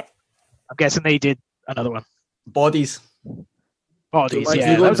it. I'm guessing they did another one. Bodies, so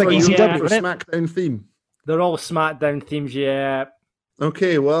yeah. That was like ECW, wasn't it? SmackDown theme. They're all SmackDown themes, yeah.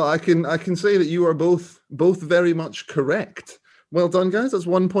 Okay, well, I can say that you are both very much correct. Well done, guys. That's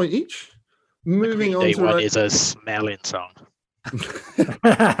 1 point each. Moving on to one is a smelling song.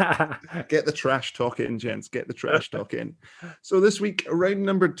 Get the trash talk in, gents. Get the trash talk in. So this week, round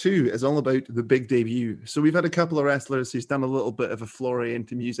number 2 is all about the big debut. So we've had a couple of wrestlers who's done a little bit of a foray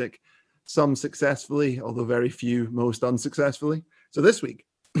into music, some successfully, although very few, most unsuccessfully. So this week,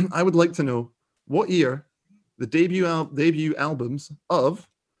 I would like to know what year the debut albums of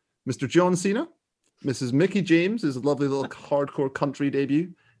Mr. John Cena, Mrs. Mickie James, his lovely little hardcore country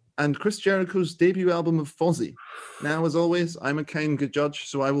debut, and Chris Jericho's debut album of Fozzy. Now, as always, I'm a kind good judge,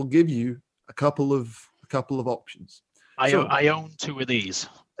 so I will give you a couple of options. I own 2 of these.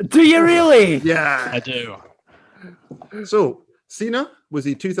 Do you really? Yeah, I do. So Cena was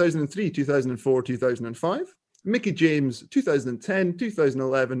he 2003, 2004, 2005. Mickie James 2010,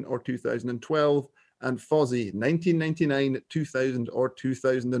 2011, or 2012, and Fozzy 1999, 2000, or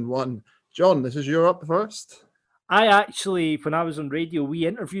 2001. John, this is your up first. I actually, when I was on radio, we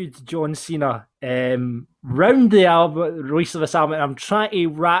interviewed John Cena round the release of this album, and I'm trying to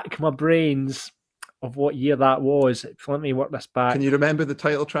rack my brains of what year that was. Let me work this back. Can you remember the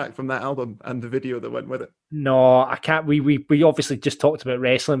title track from that album and the video that went with it? No, I can't. We obviously just talked about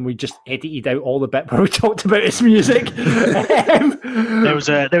wrestling. We just edited out all the bit where we talked about his music. There was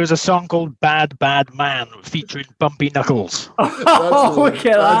a song called "Bad Bad Man" featuring Bumpy Knuckles. Oh, look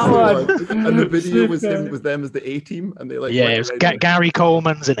at that one! And the video was them as the A-Team, and they it was Gary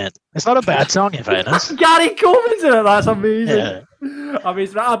Coleman's in it. It's not a bad song, in fairness. Gary Coleman's in it. That's amazing. Yeah. I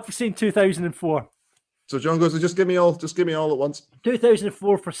mean, I've seen 2004. So John goes, just give me all at once.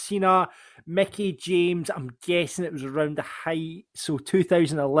 2004 for Cena, Mickie James, I'm guessing it was around the height. So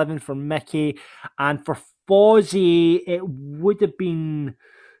 2011 for Mickie, and for Fozzy, it would have been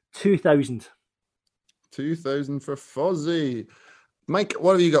 2000. 2000 for Fozzy. Mike,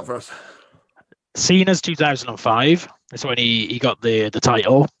 what have you got for us? Cena's 2005. That's when he got the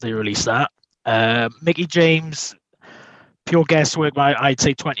title. They released that. Mickie James, pure guesswork, I'd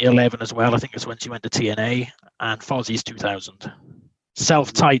say 2011 as well. I think it's when she went to TNA. And Fozzy's 2000.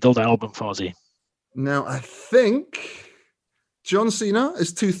 Self-titled album, Fozzy. Now, I think John Cena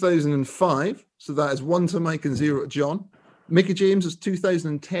is 2005. So that is 1 to Mike and 0 to John. Mickie James is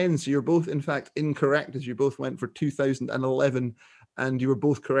 2010. So you're both, in fact, incorrect, as you both went for 2011. And you were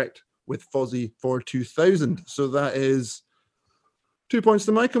both correct with Fozzy for 2000. So that is 2 points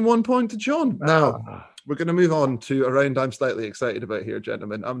to Mike and 1 point to John. Now, we're going to move on to a round I'm slightly excited about here,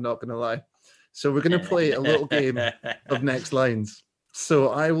 gentlemen. I'm not going to lie. So we're going to play a little game of next lines. So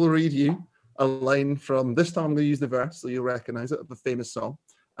I will read you a line from, this time I'm going to use the verse so you'll recognize it, of a famous song.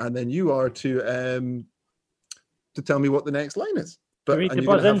 And then you are to tell me what the next line is. But do we need to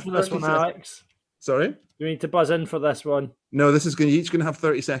buzz in for this one, Alex? Sorry? Do we need to buzz in for this one? No, this is going to, each going to have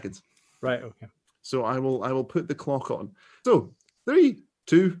 30 seconds. Right, okay. So I will put the clock on. So 3,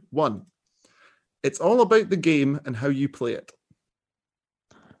 2, 1. It's all about the game and how you play it.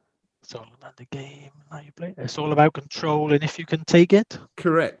 It's all about the game and how you play it. It's all about control and if you can take it.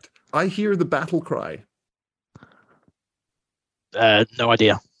 Correct. I hear the battle cry. No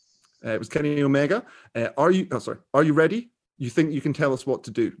idea. It was Kenny Omega. Are you ready? You think you can tell us what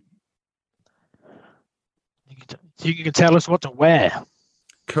to do? You can tell us what to wear.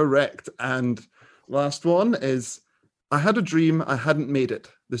 Correct. And last one is, I had a dream, I hadn't made it.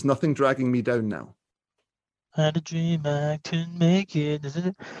 There's nothing dragging me down now. I had a dream, I couldn't make it.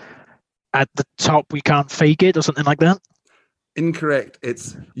 At the top, we can't fake it, or something like that. Incorrect.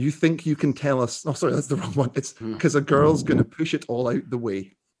 It's, you think you can tell us. Oh, sorry, that's the wrong one. It's because a girl's going to push it all out the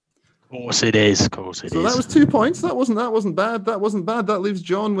way. Of course it is. Of course it is. So that was 2 points. That wasn't bad. That wasn't bad. That leaves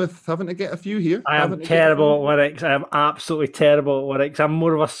John with having to get a few here. I am terrible at lyrics. I am absolutely terrible at lyrics. I'm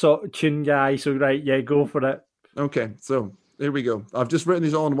more of a sort of tune guy. So right, yeah, go for it. Okay, so here we go. I've just written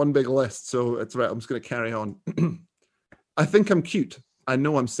these all on one big list, so it's right. I'm just going to carry on. I think I'm cute. I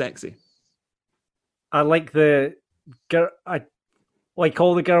know I'm sexy. I like the girl. I like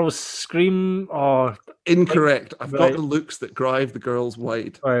all the girls scream. Or incorrect. I've got the looks that drive the girls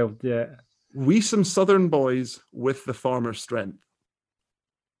wide. Wild, yeah. We some southern boys with the farmer strength.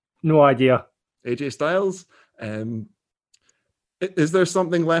 No idea. AJ Styles. Is there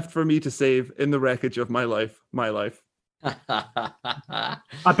something left for me to save in the wreckage of my life? My life. I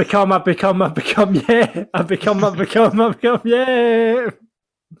become, yeah. Yeah.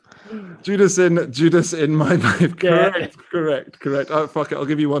 Judas in my life. Yeah. Correct. Oh, fuck it. I'll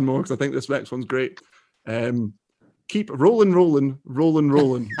give you one more because I think this next one's great. Keep rolling.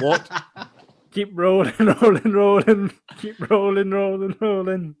 What? Keep rolling. Keep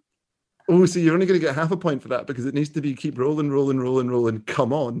rolling. Oh, so you're only going to get half a point for that because it needs to be keep rolling.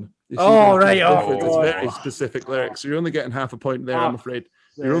 Come on. Oh, right. It's very specific lyrics. So you're only getting half a point there, I'm afraid.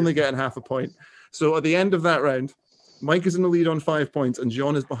 You're only getting half a point. So at the end of that round, Mike is in the lead on 5 points, and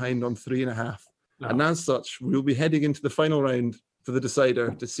John is behind on 3.5. No. And as such, we'll be heading into the final round for the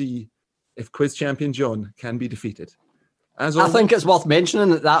decider to see if quiz champion John can be defeated. I think it's worth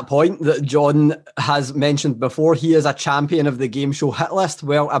mentioning at that point that John has mentioned before he is a champion of the game show hit list.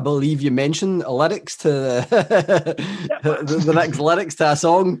 Well, I believe you mentioned lyrics to the next lyrics to a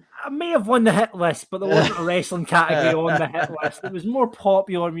song. I may have won the hit list, but there wasn't a wrestling category on the hit list. It was more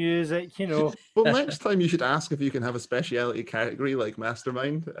popular music, you know. Well, next time you should ask if you can have a speciality category like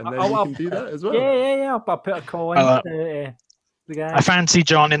Mastermind, and then you can do that as well. Yeah. I'll put a call in to the guy. I fancy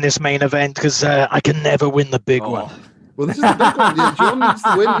John in this main event because I can never win the big one. Well, this is the big one. Yeah, John needs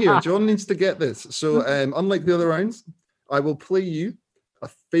to win here. John needs to get this. So, unlike the other rounds, I will play you a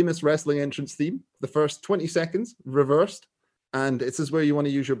famous wrestling entrance theme. The first 20 seconds, reversed. And this is where you want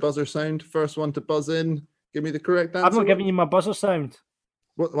to use your buzzer sound. First one to buzz in. Give me the correct answer. I'm not giving you my buzzer sound.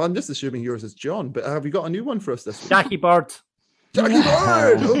 Well, I'm just assuming yours is John, but have you got a new one for us this week? Jackie Bird. Jackie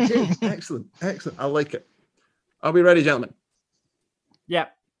Bird! Okay, excellent. I like it. Are we ready, gentlemen? Yeah.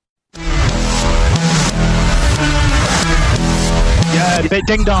 Yeah,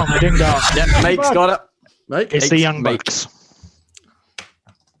 ding dong. Yep, Mike's got it. Mike? It's the Young Bucks.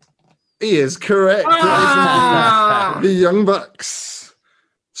 He is correct. The Young Bucks.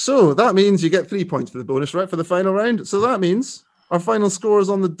 So that means you get 3 points for the bonus, right, for the final round. So that means our final scores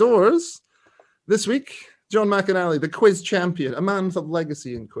on the doors this week. John McAnally, the quiz champion, a man with a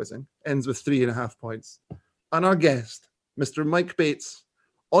legacy in quizzing, ends with 3.5 points. And our guest, Mr. Mike Bates,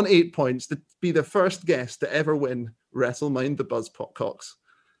 on 8 points to be the first guest to ever win WrestleMind the Buzz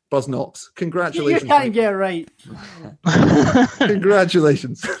Knox. Congratulations. You can't get it right.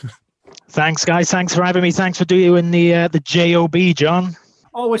 Congratulations. Thanks, guys. Thanks for having me. Thanks for doing the JOB, John.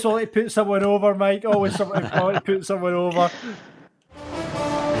 Always want to put someone over, Mike. Always want to put someone over.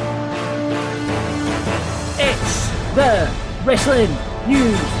 It's the Wrestling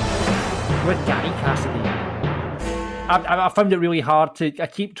News with Gary Cassidy. I found it really hard I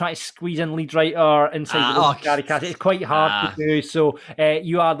keep trying to squeeze in lead writer Inside the Ropes, Gary Cassidy. It's quite hard to do. So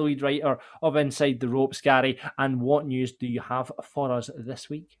you are the lead writer of Inside the Ropes, Gary. And what news do you have for us this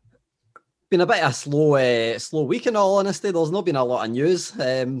week? Been a bit of a slow week in all honesty. There's not been a lot of news,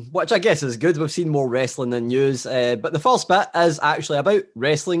 which I guess is good. We've seen more wrestling than news. But the first bit is actually about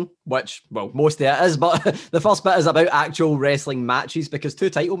wrestling, which, well, most of it is, but the first bit is about actual wrestling matches because 2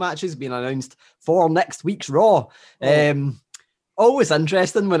 title matches being announced for next week's Raw. Always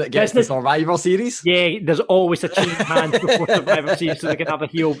interesting when it gets to Survivor Series. Yeah, there's always a change of hands before Survivor Series so they can have a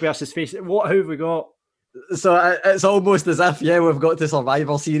heel versus face. Who have we got? So it's almost as if, we've got to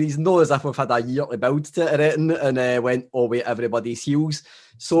Survivor Series, not as if we've had a year to build to it and went, oh wait, everybody's heels.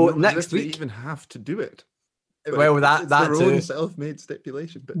 So next week... They even have to do it. But well, that their too. Own self-made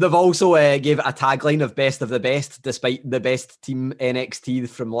stipulation. But they've also gave it a tagline of best of the best, despite the best team NXT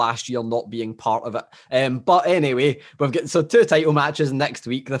from last year not being part of it. But anyway, we've got 2 title matches next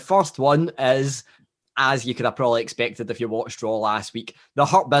week. The first one is, as you could have probably expected if you watched Raw last week, the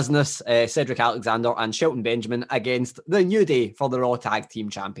Hurt Business, Cedric Alexander and Shelton Benjamin against the New Day for the Raw Tag Team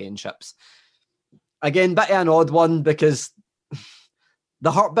Championships. Again, bit of an odd one because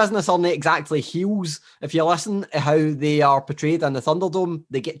the Hurt Business aren't exactly heels. If you listen to how they are portrayed in the Thunderdome,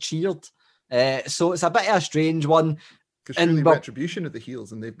 they get cheered. So it's a bit of a strange one. Because surely Retribution of the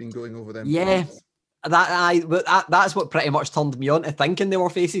heels and they've been going over them. Yeah. That's what pretty much turned me on to thinking they were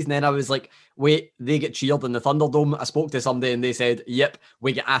faces. And then I was like, wait, they get cheered in the Thunderdome. I spoke to somebody and they said, yep,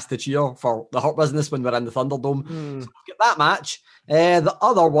 we get asked to cheer for the Hurt Business when we're in the Thunderdome. So we'll get that match. The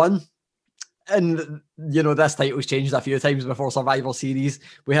other one, and this title's changed a few times before Survivor Series.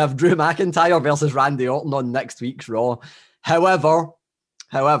 We have Drew McIntyre versus Randy Orton on next week's Raw. However,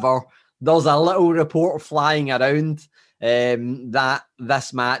 there's a little report flying around that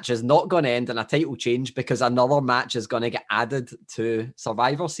this match is not going to end in a title change because another match is going to get added to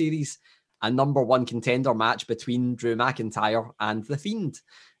Survivor Series, a number 1 contender match between Drew McIntyre and The Fiend.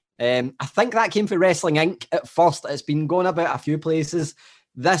 I think that came from Wrestling Inc. at first. It's been going about a few places.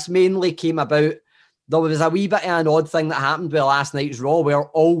 This mainly came about, there was a wee bit of an odd thing that happened with last night's Raw where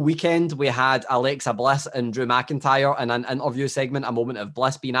all weekend we had Alexa Bliss and Drew McIntyre in an interview segment, a moment of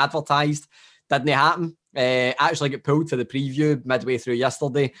bliss being advertised. Didn't happen. Actually got pulled to the preview midway through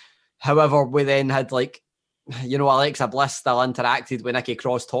yesterday. However, we then had Alexa Bliss still interacted with Nikki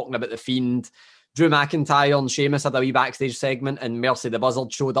Cross talking about The Fiend. Drew McIntyre and Sheamus had a wee backstage segment and Mercy the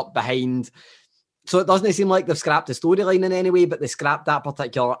Buzzard showed up behind. So it doesn't seem like they've scrapped the storyline in any way, but they scrapped that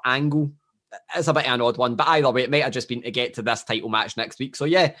particular angle. It's a bit of an odd one, but either way, it might have just been to get to this title match next week. So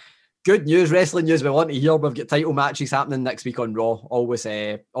yeah, Good news, wrestling news we want to hear. We've got title matches happening next week on Raw. Always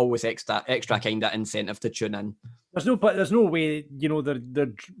extra kind of incentive to tune in. There's no way,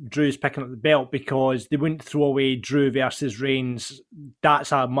 Drew's picking up the belt, because they wouldn't throw away Drew versus Reigns.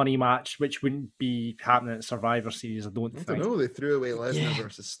 That's a money match, which wouldn't be happening at Survivor Series, I don't think. I don't know. They threw away Lesnar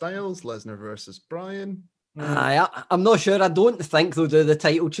versus Styles, Lesnar versus Bryan. I'm not sure. I don't think they'll do the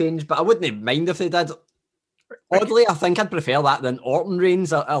title change, but I wouldn't mind if they did. Oddly, I think I'd prefer that than Orton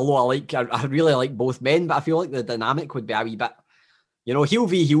Reigns, although I really like both men, but I feel like the dynamic would be a wee bit, heel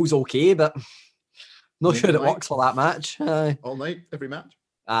v heel's okay, but not sure it works for that match. All night, every match.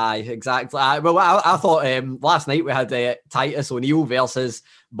 Aye, exactly. Well, I thought last night we had Titus O'Neil versus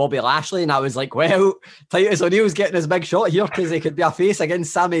Bobby Lashley, and I was like, well, Titus O'Neil's getting his big shot here because he could be a face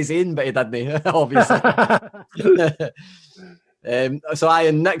against Sami Zayn, but he didn't, obviously.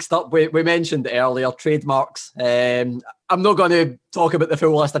 Next up, we mentioned earlier, trademarks. I'm not going to talk about the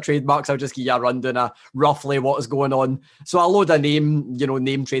full list of trademarks. I'll just give you a rundown of roughly what is going on. So a load of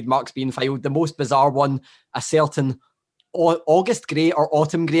name trademarks being filed. The most bizarre one, a certain August Grey or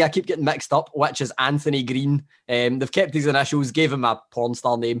Autumn Grey, I keep getting mixed up, which is Anthony Green. They've kept his initials, gave him a porn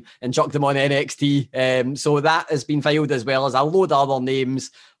star name, and chucked him on NXT. So that has been filed, as well as a load of other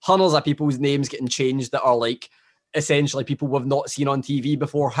names, hundreds of people's names getting changed that are like essentially people we've not seen on TV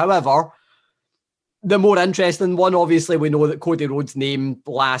before. However, the more interesting one, obviously, we know that Cody Rhodes' name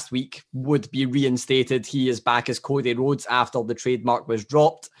last week would be reinstated. He is back as Cody Rhodes after the trademark was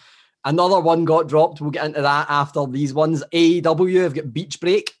dropped. Another one got dropped. We'll get into that after these ones. AEW have got Beach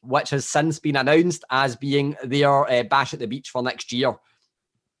Break, which has since been announced as being their Bash at the Beach for next year.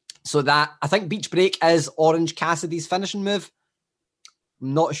 So that, I think Beach Break is Orange Cassidy's finishing move.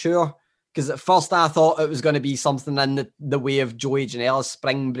 I'm not sure. Because at first I thought it was going to be something in the way of Joey Janela's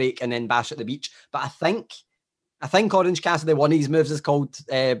Spring Break and then Bash at the Beach. But I think Orange Cassidy, one of his moves is called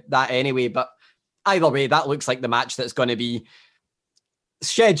that anyway. But either way, that looks like the match that's going to be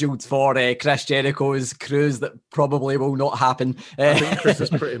scheduled for Chris Jericho's cruise that probably will not happen. I think Chris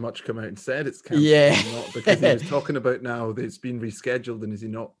has pretty much come out and said it's cancelled. Not because he was talking about now that it's been rescheduled, and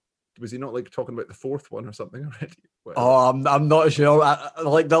was he not like talking about the fourth one or something already? Well, I'm not sure.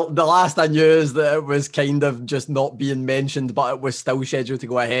 Like the last I knew is that it was kind of just not being mentioned, but it was still scheduled to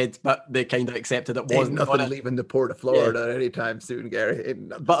go ahead. But they kind of accepted it wasn't. Nothing leaving the port of Florida anytime soon, Gary.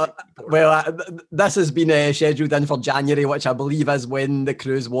 This has been scheduled in for January, which I believe is when the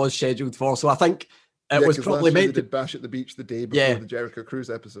cruise was scheduled for. So I think it was probably meant to Bash at the Beach the day before the Jericho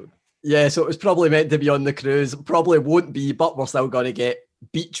Cruise episode. Yeah, so it was probably meant to be on the cruise. Probably won't be, but we're still going to get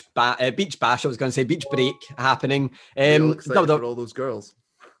Beach Bash. I was going to say Beach Break happening. For all those girls.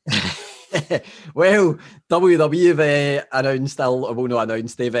 Well, WWE have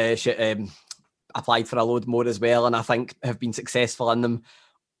announced, they've applied for a load more as well, and I think have been successful in them.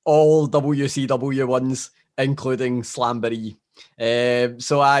 All WCW ones, including Slamboree.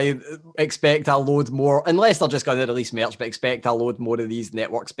 So I expect a load more, unless they're just going to release merch, but expect a load more of these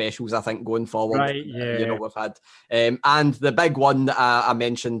network specials, I think, going forward. Right, yeah. We've had. And the big one that I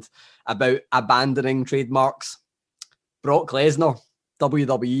mentioned about abandoning trademarks, Brock Lesnar.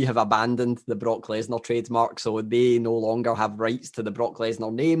 WWE have abandoned the Brock Lesnar trademark, so they no longer have rights to the Brock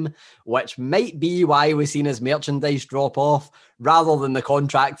Lesnar name, which might be why we've seen his merchandise drop off rather than the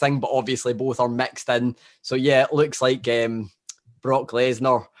contract thing, but obviously both are mixed in. So yeah, it looks like Brock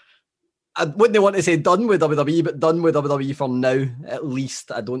Lesnar, I wouldn't want to say done with WWE, but done with WWE for now, at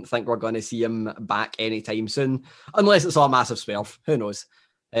least. I don't think we're going to see him back anytime soon, unless it's all a massive swerve. Who knows?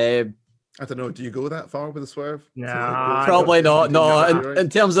 I don't know. Do you go that far with a swerve? No, probably not. No, in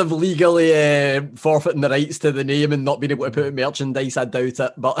terms of legally forfeiting the rights to the name and not being able to put merchandise, I doubt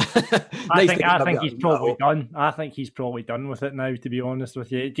it. But I think he's probably done. I think he's probably done with it now, to be honest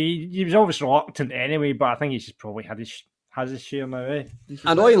with you. He was always reluctant anyway, but I think he's just probably has his share now. Eh?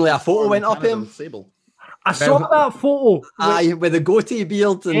 Annoyingly, a photo went up him. Sable. I saw that photo. Aye, with the goatee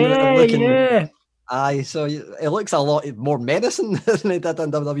beard and looking. Yeah. Aye, so it looks a lot more menacing than it did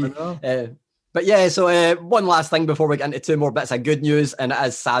in WWE. But yeah, so one last thing before we get into two more bits of good news, and it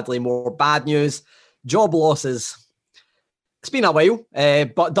is sadly more bad news. Job losses. It's been a while,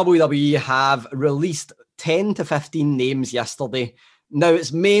 but WWE have released 10 to 15 names yesterday. Now,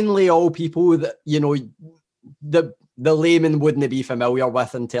 it's mainly all people that, the layman wouldn't be familiar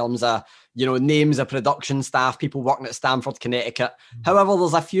with in terms of, names of production staff, people working at Stamford, Connecticut. However,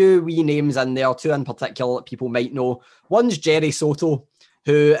 there's a few wee names in there, two in particular that people might know. One's Jerry Soto,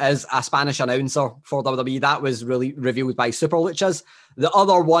 who is a Spanish announcer for WWE. That was really revealed by Super Luchas. The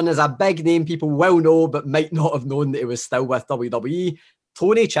other one is a big name people will know, but might not have known that he was still with WWE,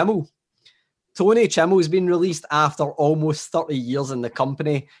 Tony Chimmel. Tony Chimmel's been released after almost 30 years in the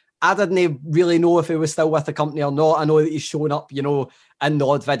company. I didn't really know if he was still with the company or not. I know that he's shown up, in the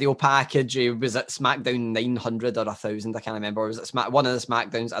odd video package. He was at SmackDown 900 or 1,000. I can't remember. It was at one of the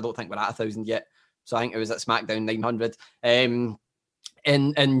SmackDowns. I don't think we're at 1,000 yet. So I think it was at SmackDown 900. And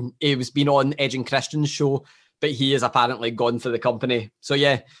he was been on Edge and Christian's show, but he is apparently gone for the company. So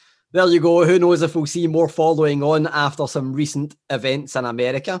yeah, there you go. Who knows if we'll see more following on after some recent events in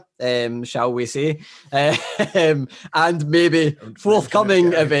America, shall we say, and maybe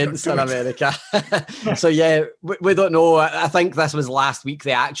forthcoming events in America. So yeah, we don't know. I think this was last week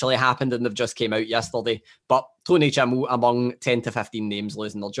they actually happened and they've just came out yesterday. But Tony Chimel among 10 to 15 names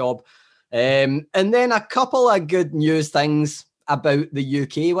losing their job. And then a couple of good news things about the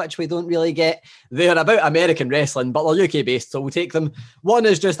UK, which we don't really get. They're about American wrestling, but they're UK based, so we'll take them. One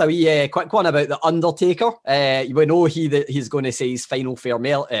is just a wee quick one about The Undertaker. We know he's going to say his final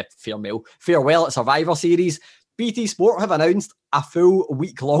farewell at Survivor Series. BT Sport have announced a full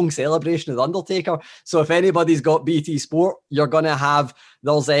week-long celebration of The Undertaker. So if anybody's got BT Sport, you're going to have,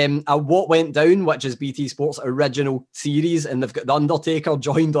 there's a What Went Down, which is BT Sport's original series, and they've got The Undertaker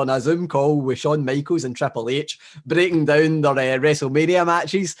joined on a Zoom call with Shawn Michaels and Triple H, breaking down their WrestleMania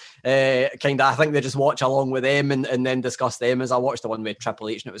matches. I think they just watch along with them and then discuss them, as I watched the one with Triple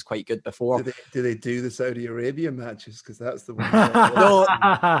H and it was quite good before. Do they do the Saudi Arabia matches? Because that's the one. No.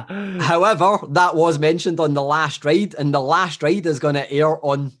 However, that was mentioned on The Last Ride, and The Last Ride is going to air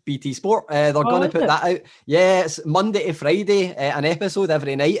on BT Sport. They're going to put that out. Yeah, it's Monday to Friday, an episode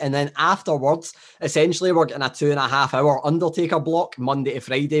every night, and then afterwards, essentially, we're getting a 2.5 hour Undertaker block Monday to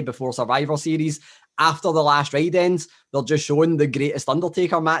Friday before Survivor Series. After The Last Ride ends, they're just showing the greatest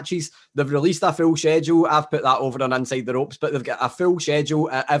Undertaker matches. They've released a full schedule. I've put that over on Inside the Ropes, but they've got a full schedule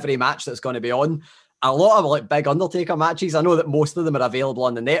at every match that's going to be on. A lot of big Undertaker matches. I know that most of them are available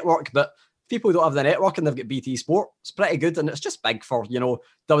on the network, but people don't have the network and they've got BT Sport. It's pretty good, and it's just big for,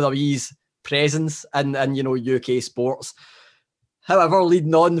 WWE's presence and UK sports. However,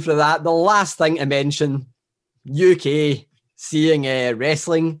 leading on from that, the last thing to mention, UK seeing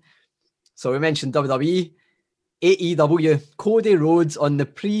wrestling. So we mentioned WWE, AEW. Cody Rhodes on the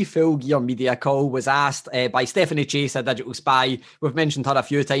pre-Full Gear media call was asked by Stephanie Chase, a Digital Spy. We've mentioned her a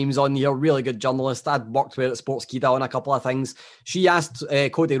few times on here, really good journalist. I'd worked with her at Sportskeeda on a couple of things. She asked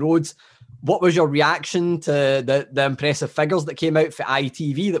Cody Rhodes, what was your reaction to the impressive figures that came out for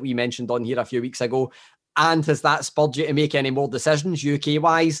ITV that we mentioned on here a few weeks ago? And has that spurred you to make any more decisions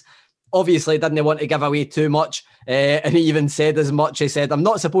UK-wise? Obviously, didn't want to give away too much. And he even said as much. He said, I'm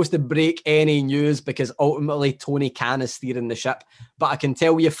not supposed to break any news because ultimately Tony Khan is steering the ship. But I can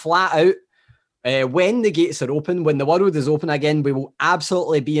tell you flat out, when the gates are open, when the world is open again, we will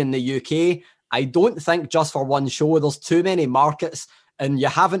absolutely be in the UK. I don't think just for one show. There's too many markets. And you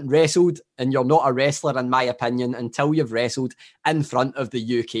haven't wrestled, and you're not a wrestler, in my opinion, until you've wrestled in front of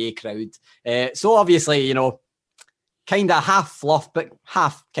the UK crowd. So obviously, kind of half fluff, but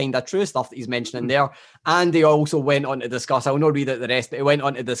half kind of true stuff that he's mentioning there. And he also went on to discuss, I'll not read out the rest, but he went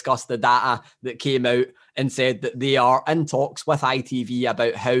on to discuss the data that came out and said that they are in talks with ITV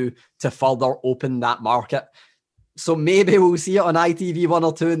about how to further open that market. So maybe we'll see it on ITV 1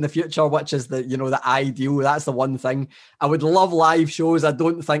 or 2 in the future, which is the ideal. That's the one thing. I would love live shows. I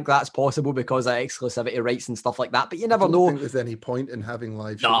don't think that's possible because of exclusivity rights and stuff like that. But you never know. I don't think there's any point in having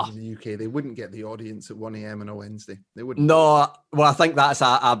live shows in the UK. They wouldn't get the audience at 1 a.m. on a Wednesday. They wouldn't. No, well, I think that's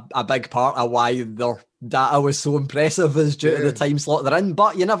a big part of why their data was so impressive is due to the time slot they're in.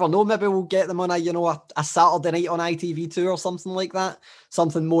 But you never know. Maybe we'll get them on a Saturday night on ITV2 or something like that.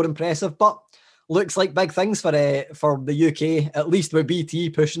 Something more impressive. But looks like big things for the UK, at least with BT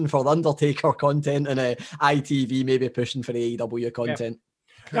pushing for the Undertaker content and ITV maybe pushing for the AEW content.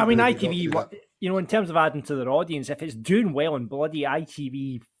 Yeah. I mean, ITV, in terms of adding to their audience, if it's doing well on bloody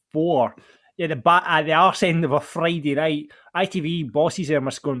ITV4, the arse end of a Friday night, ITV bosses there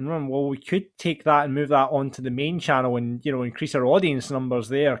must go, well, we could take that and move that onto the main channel and, increase our audience numbers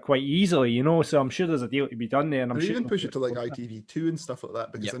there quite easily, so I'm sure there's a deal to be done there. And I'm sure even push it to like ITV2 and stuff like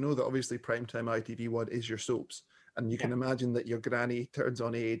that, because I know that obviously primetime ITV1 is your soaps. And you can imagine that your granny turns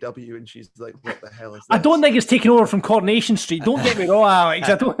on AEW and she's like, what the hell is this? I don't think it's taken over from Coronation Street. Don't get me wrong, Alex.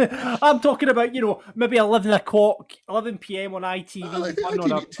 I'm talking about, maybe 11 p.m. on ITV. I think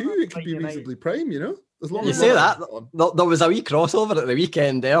ITV2, it could be reasonably prime, As long you as say that. There was a wee crossover at the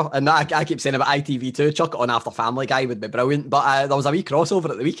weekend there. And I keep saying about ITV2, chuck it on after Family Guy would be brilliant. But there was a wee crossover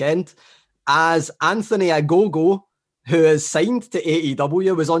at the weekend as Anthony Ogogo, who is signed to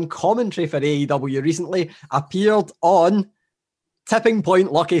AEW, was on commentary for AEW recently, appeared on Tipping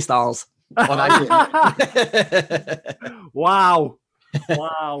Point Lucky Stars on ITV. Wow.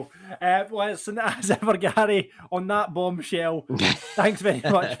 Wow. Well, listen, as ever, Gary, on that bombshell, thanks very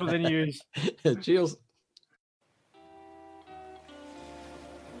much for the news. Cheers.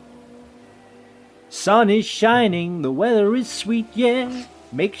 Sun is shining, the weather is sweet, yeah.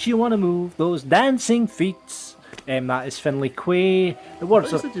 Makes you want to move those dancing feet. That is Finlay Quay. The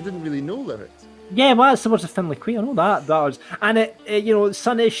words I said you didn't really know lyrics. Yeah, well, that's the words of Finlay Quay. I know that was. And the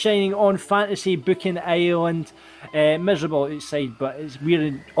sun is shining on Fantasy Booking Island. Miserable outside, but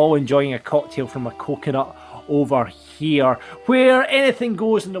we're all enjoying a cocktail from a coconut over here, where anything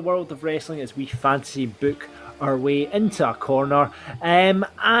goes in the world of wrestling as we fantasy book our way into a corner. And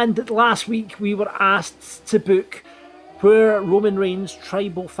last week we were asked to book where Roman Reigns'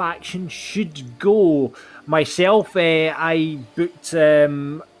 tribal faction should go. Myself, I booked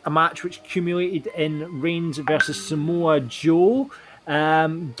a match which accumulated in Reigns versus Samoa Joe.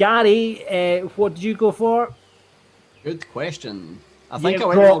 Gary, what did you go for? Good question. I think I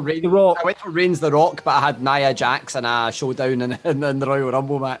went for Reigns the Rock, but I had Nia Jax in a showdown in the Royal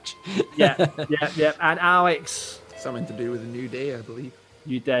Rumble match. Yeah. And Alex? Something to do with a New Day, I believe.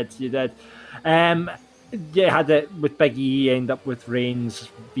 You did. Yeah, had it with Big E, end up with Reigns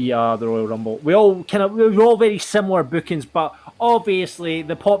via the Royal Rumble. We were all very similar bookings, but obviously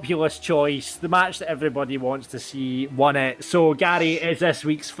the populist choice, the match that everybody wants to see, won it. So Gary is this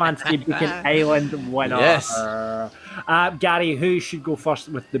week's Fantasy Booking Island winner. Yes. Gary, who should go first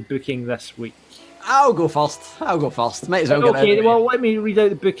with the booking this week? I'll go first. Might as well get it. Okay, well, let me read out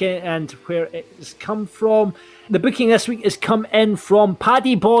the booking and where it's come from. The booking this week has come in from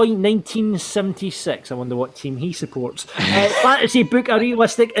Paddy Boy 1976. I wonder what team he supports. Fantasy book a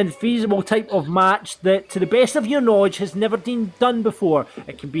realistic and feasible type of match that, to the best of your knowledge, has never been done before.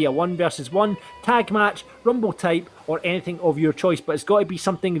 It can be a 1-versus-1 tag match, rumble type, or anything of your choice, but it's got to be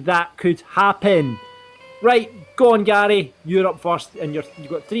something that could happen. Right, go on, Gary. You're up first, and you've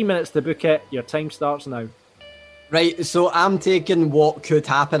got 3 minutes to book it. Your time starts now. Right, so I'm taking what could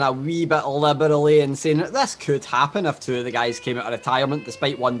happen a wee bit liberally and saying that this could happen if two of the guys came out of retirement,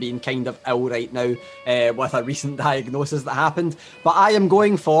 despite one being kind of ill right now with a recent diagnosis that happened. But I am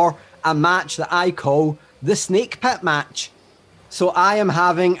going for a match that I call the Snake Pit match. So I am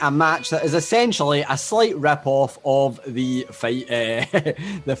having a match that is essentially a slight rip-off of the fight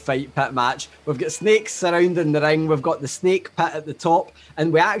pit match. We've got snakes surrounding the ring. We've got the snake pit at the top.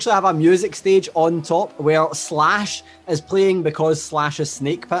 And we actually have a music stage on top where Slash is playing because Slash's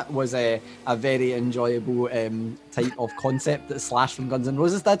snake pit was a very enjoyable type of concept that Slash from Guns N'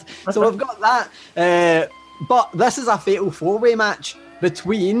 Roses did. So we've got that. But this is a fatal four-way match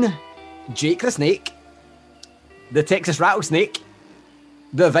between Jake the Snake, the Texas Rattlesnake,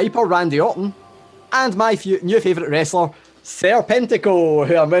 the Viper Randy Orton, and my new favourite wrestler, Serpentico,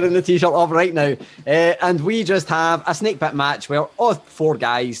 who I'm wearing the t-shirt of right now. And we just have a snake pit match where all four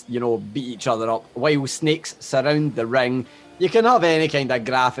guys, beat each other up while snakes surround the ring. You can have any kind of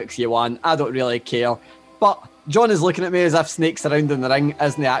graphics you want. I don't really care. But John is looking at me as if snakes surrounding the ring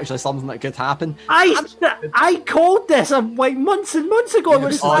isn't actually something that could happen. I called this like months and months ago.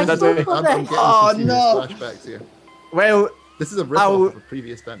 Oh no! Flashbacks here. Well, this is a rip-off of a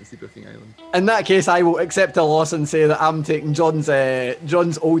previous Fantasy Booking Island. In that case, I will accept a loss and say that I'm taking John's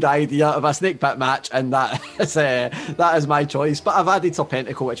old idea of a snake pit match, and that is my choice. But I've added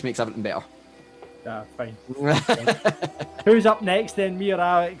Serpentico, which makes everything better. Fine. Who's up next then, me or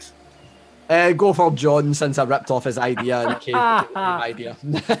Alex? Go for John, since I ripped off his idea and came with my idea.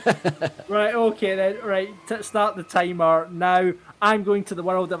 Right, okay then. Right, start the timer now. I'm going to the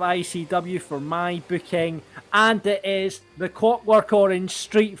world of ICW for my booking, and it is the Clockwork Orange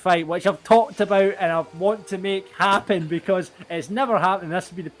street fight, which I've talked about and I want to make happen because it's never happened.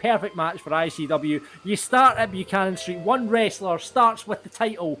 This would be the perfect match for ICW. You start at Buchanan Street. One wrestler starts with the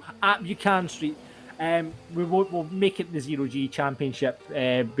title at Buchanan Street. We'll make it the Zero G Championship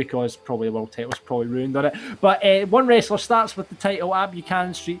because probably the world title's probably ruined on it. But one wrestler starts with the title at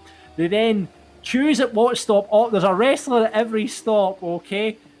Buchanan Street. They then choose at what stop. Oh, there's a wrestler at every stop,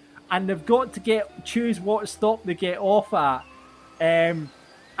 okay? And they've got to choose what stop they get off at. And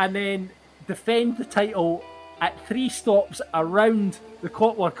then defend the title at 3 stops around the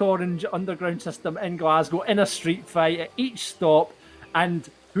Clockwork Orange underground system in Glasgow in a street fight at each stop. And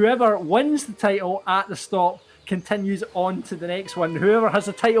whoever wins the title at the stop continues on to the next one. Whoever has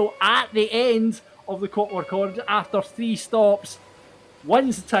the title at the end of the Clockwork Orange after 3 stops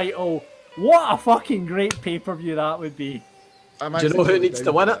wins the title. What a fucking great pay-per-view that would be. Do you know who needs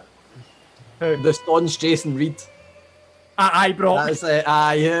to win it? Who? The staunch Jason Reed. Aye, Brock. That's it.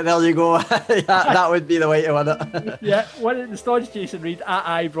 Aye, there you go. that would be the way to win it. Yeah, the staunch Jason Reed at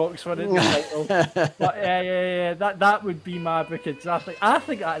Ibrox winning the title. But yeah, that would be my book exactly. I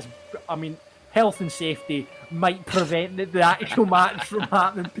think that's, I mean, health and safety might prevent the actual match from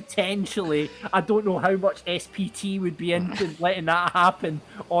happening potentially. I don't know how much SPT would be into letting that happen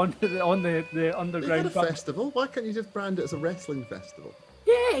on the underground. It's a festival. Why can't you just brand it as a wrestling festival?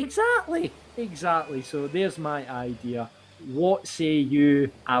 Yeah, exactly. So there's my idea. What say you,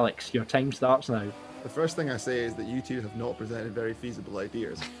 Alex? Your time starts now. The first thing I say is that you two have not presented very feasible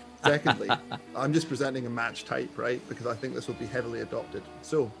ideas. Secondly, I'm just presenting a match type, right? Because I think this will be heavily adopted.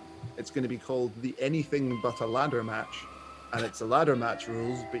 So it's going to be called the Anything But a Ladder Match. And it's a ladder match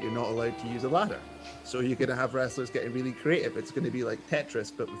rules, but you're not allowed to use a ladder. So you're going to have wrestlers getting really creative. It's going to be like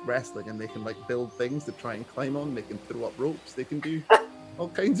Tetris, but with wrestling. And they can like build things to try and climb on. They can throw up ropes. They can do all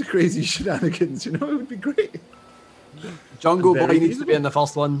kinds of crazy shenanigans. You know, it would be great. Jungle Boy needs to be in the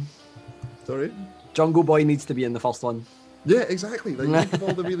first one. Sorry? Jungle Boy needs to be in the first one. Yeah, exactly. Like, think of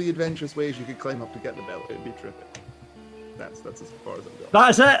all the really adventurous ways you could climb up to get the belt. It would be terrific. That's as far as I'm going.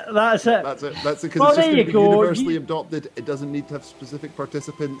 That's it. That's it. Because it's just going to be universally adopted. It doesn't need to have specific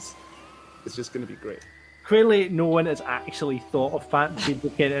participants. It's just going to be great. Clearly, no one has actually thought of fantasy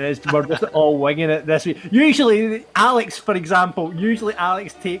booking, and we're just all winging it this week. Usually, Alex, for example,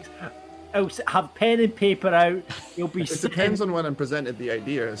 takes. I'll have pen and paper out. You'll be. It depends on when I'm presented the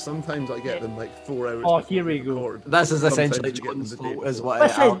idea. Sometimes I get them like 4 hours. Oh, here we go. This is essentially John's fault, is what.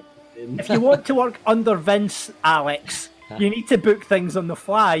 Listen, if you want to work under Vince, Alex, you need to book things on the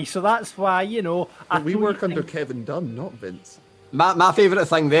fly. So that's why, you know. We work under Kevin Dunn, not Vince. My favourite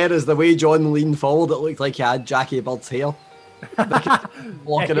thing there is the way John leaned forward. It looked like he had Jackie Bird's hair.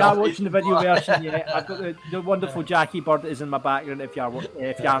 If you are watching the video version, yeah, I've got the wonderful Jackie Bird is in my background. If you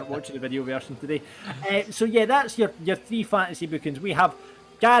aren't watching the video version today, so yeah, that's your 3 fantasy bookings. We have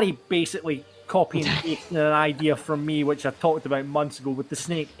Gary basically copying and pasting an idea from me, which I talked about months ago with the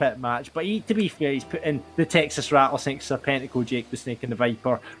Snake Pit match. But to be fair, he's put in the Texas Rattlesnake, Serpentico, Jake the Snake and the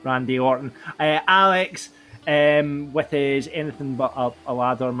Viper, Randy Orton, Alex, with his Anything But a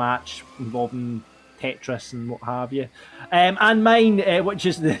Ladder match involving Tetris and what have you, and mine, which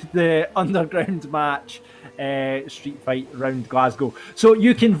is the underground match, street fight around Glasgow. So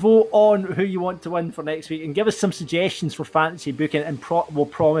you can vote on who you want to win for next week and give us some suggestions for fantasy booking, and we'll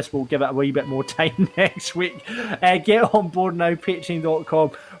promise we'll give it a wee bit more time next week. Get on board now,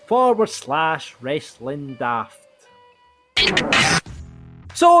 patreon.com/wrestling daft.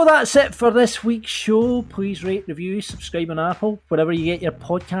 So that's it for this week's show. Please rate, review, subscribe on Apple. Wherever you get your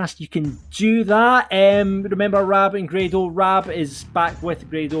podcast, you can do that. Remember Rab and Grado. Rab is back with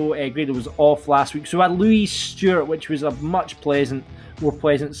Grado. Grado was off last week. So we had Louise Stewart, which was a much more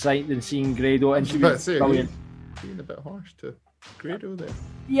pleasant sight than seeing Grado. And she was brilliant. Being a bit harsh to Grado there.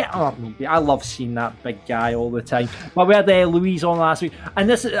 Yeah, maybe. I love seeing that big guy all the time. But we had Louise on last week. And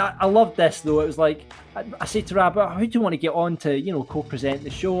I loved this, though. It was like, I said to Rab, who do you want to get on to, co-present the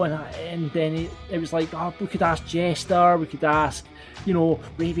show? And then it was like, we could ask Jester, we could ask,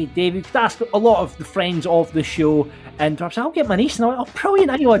 Ravy David, we could ask a lot of the friends of the show. And Rab said, I'll get my niece. And I went,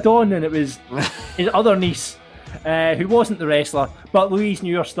 brilliant, Iowa Dawn. And it was his other niece, who wasn't the wrestler, but Louise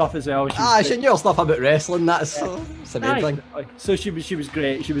knew her stuff as well. She knew her stuff about wrestling. That's the main thing. So she was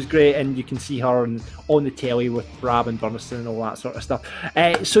great. She was great, and you can see her on the telly with Rab and Burniston and all that sort of stuff.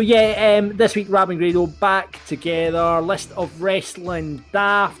 This week Rab and Grado back together. List of wrestling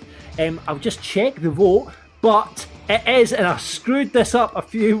daft. I'll just check the vote, but it is, and I screwed this up a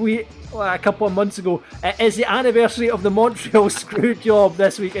couple of months ago. It is the anniversary of the Montreal Screwjob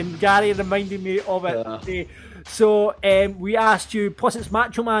this week, and Gary reminded me of it today. So we asked you, plus it's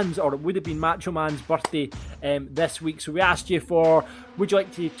Macho Man's, or it would have been Macho Man's birthday this week. So we asked you would you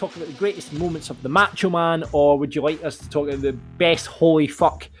like to talk about the greatest moments of the Macho Man, or would you like us to talk about the best holy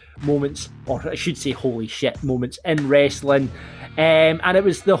fuck moments, or I should say holy shit moments in wrestling? And it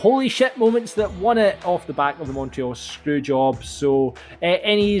was the holy shit moments that won it off the back of the Montreal Screwjob. So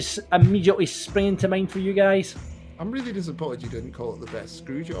any's immediately springing to mind for you guys? I'm really disappointed you didn't call it the best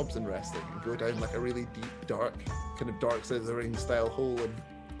screw jobs in wrestling and go down like a really deep, dark side of the ring style hole and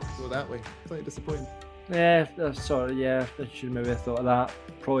go that way. Slightly disappointing. Yeah, sorry, I should maybe have thought of that.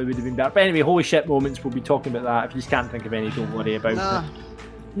 Probably would have been better. But anyway, holy shit moments, we'll be talking about that. If you just can't think of any, don't worry about it.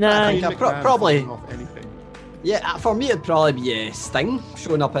 Nah, I think probably. Anything. Yeah, for me it'd probably be Sting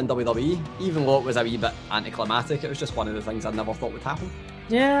showing up in WWE, even though it was a wee bit anticlimactic. It was just one of the things I never thought would happen.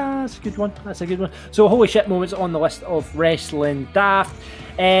 Yeah, that's a good one. So, holy shit moments on the list of wrestling daft.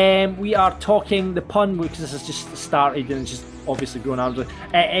 We are talking the pun, because this has just started and it's just obviously grown out.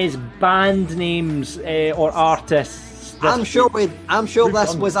 It is band names or artists I'm sure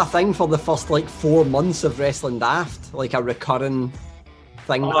this was a thing for the first 4 months of Wrestling Daft, like a recurring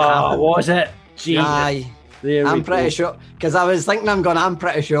thing that happened. Was it? Jesus. Aye. I'm pretty sure, because I was thinking, I'm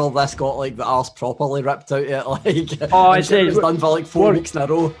pretty sure this got the arse properly ripped out of it. It was done for 4 weeks in a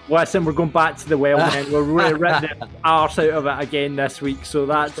row. Listen, we're going back to the well, man. We're going to rip the arse out of it again this week. So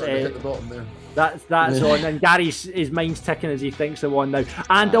that's hit the bottom there. That's on, and his mind's ticking as he thinks of one now.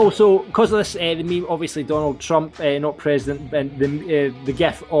 And also, because of this, the meme, obviously Donald Trump, not president, and the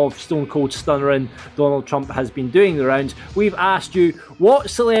gif of Stone Cold Stunner and Donald Trump has been doing the rounds. We've asked you, what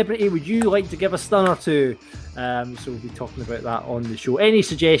celebrity would you like to give a stunner to? So we'll be talking about that on the show. Any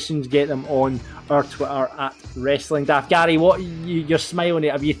suggestions, get them on our Twitter at Wrestling Daft. Gary, what you're smiling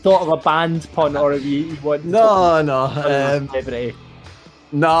at? Have you thought of a band pun, or have you want No. Celebrity?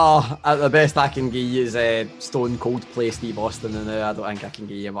 No, the best I can give you is Stone Cold play Steve Austin, and I don't think I can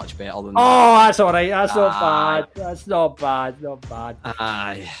give you much better than that. Oh, that's all right. That's not bad. That's not bad. Not bad.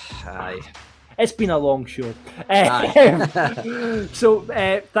 Aye. It's been a long show. So,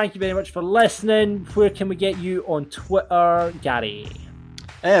 thank you very much for listening. Where can we get you on Twitter, Gary?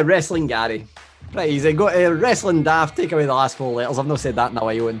 Wrestling Gary. Pretty easy. Go to Wrestling Daft, take away the last 4 letters. I've not said that in a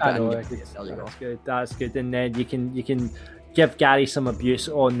while. I know, that's good. That's good. And then you can give Gary some abuse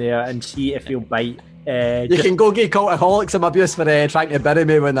on there and see if he'll bite. You can go get Cultaholic some abuse for trying to bury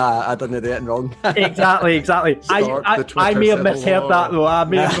me when I didn't do it wrong. Exactly. I may have misheard that though. I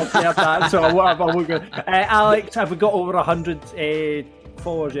may have misheard that. So I won't go. Alex, have we got over 100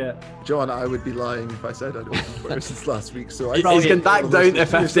 followers yet? John, I would be lying if I said I'd opened Twitter since last week. So he's going back down to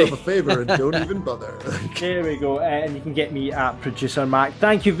 50. Do yourself a favour and don't even bother. There we go. And you can get me at Producer Mac.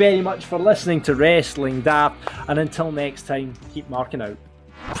 Thank you very much for listening to Wrestling Daft. And until next time, keep marking out.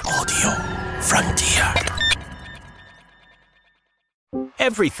 Audio Frontier.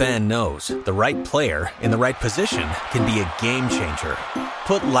 Every fan knows the right player in the right position can be a game changer.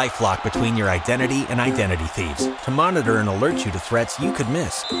 Put LifeLock between your identity and identity thieves to monitor and alert you to threats you could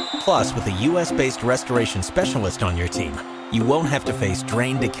miss. Plus, with a U.S.-based restoration specialist on your team, you won't have to face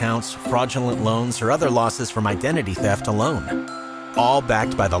drained accounts, fraudulent loans, or other losses from identity theft alone. All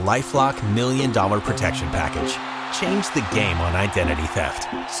backed by the LifeLock $1 Million Protection Package. Change the game on identity theft.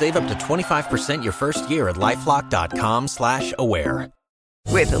 Save up to 25% your first year at LifeLock.com/aware.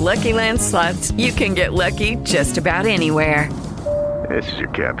 With the Lucky Land Slots, you can get lucky just about anywhere. This is your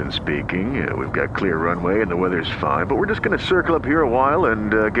captain speaking. We've got clear runway and the weather's fine, but we're just going to circle up here a while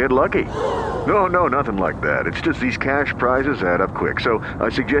and get lucky. No, nothing like that. It's just these cash prizes add up quick. So I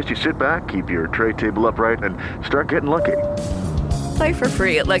suggest you sit back, keep your tray table upright, and start getting lucky. Play for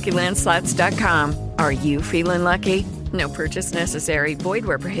free at LuckyLandSlots.com. Are you feeling lucky? No purchase necessary. Void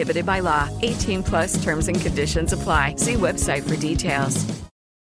where prohibited by law. 18+ terms and conditions apply. See website for details.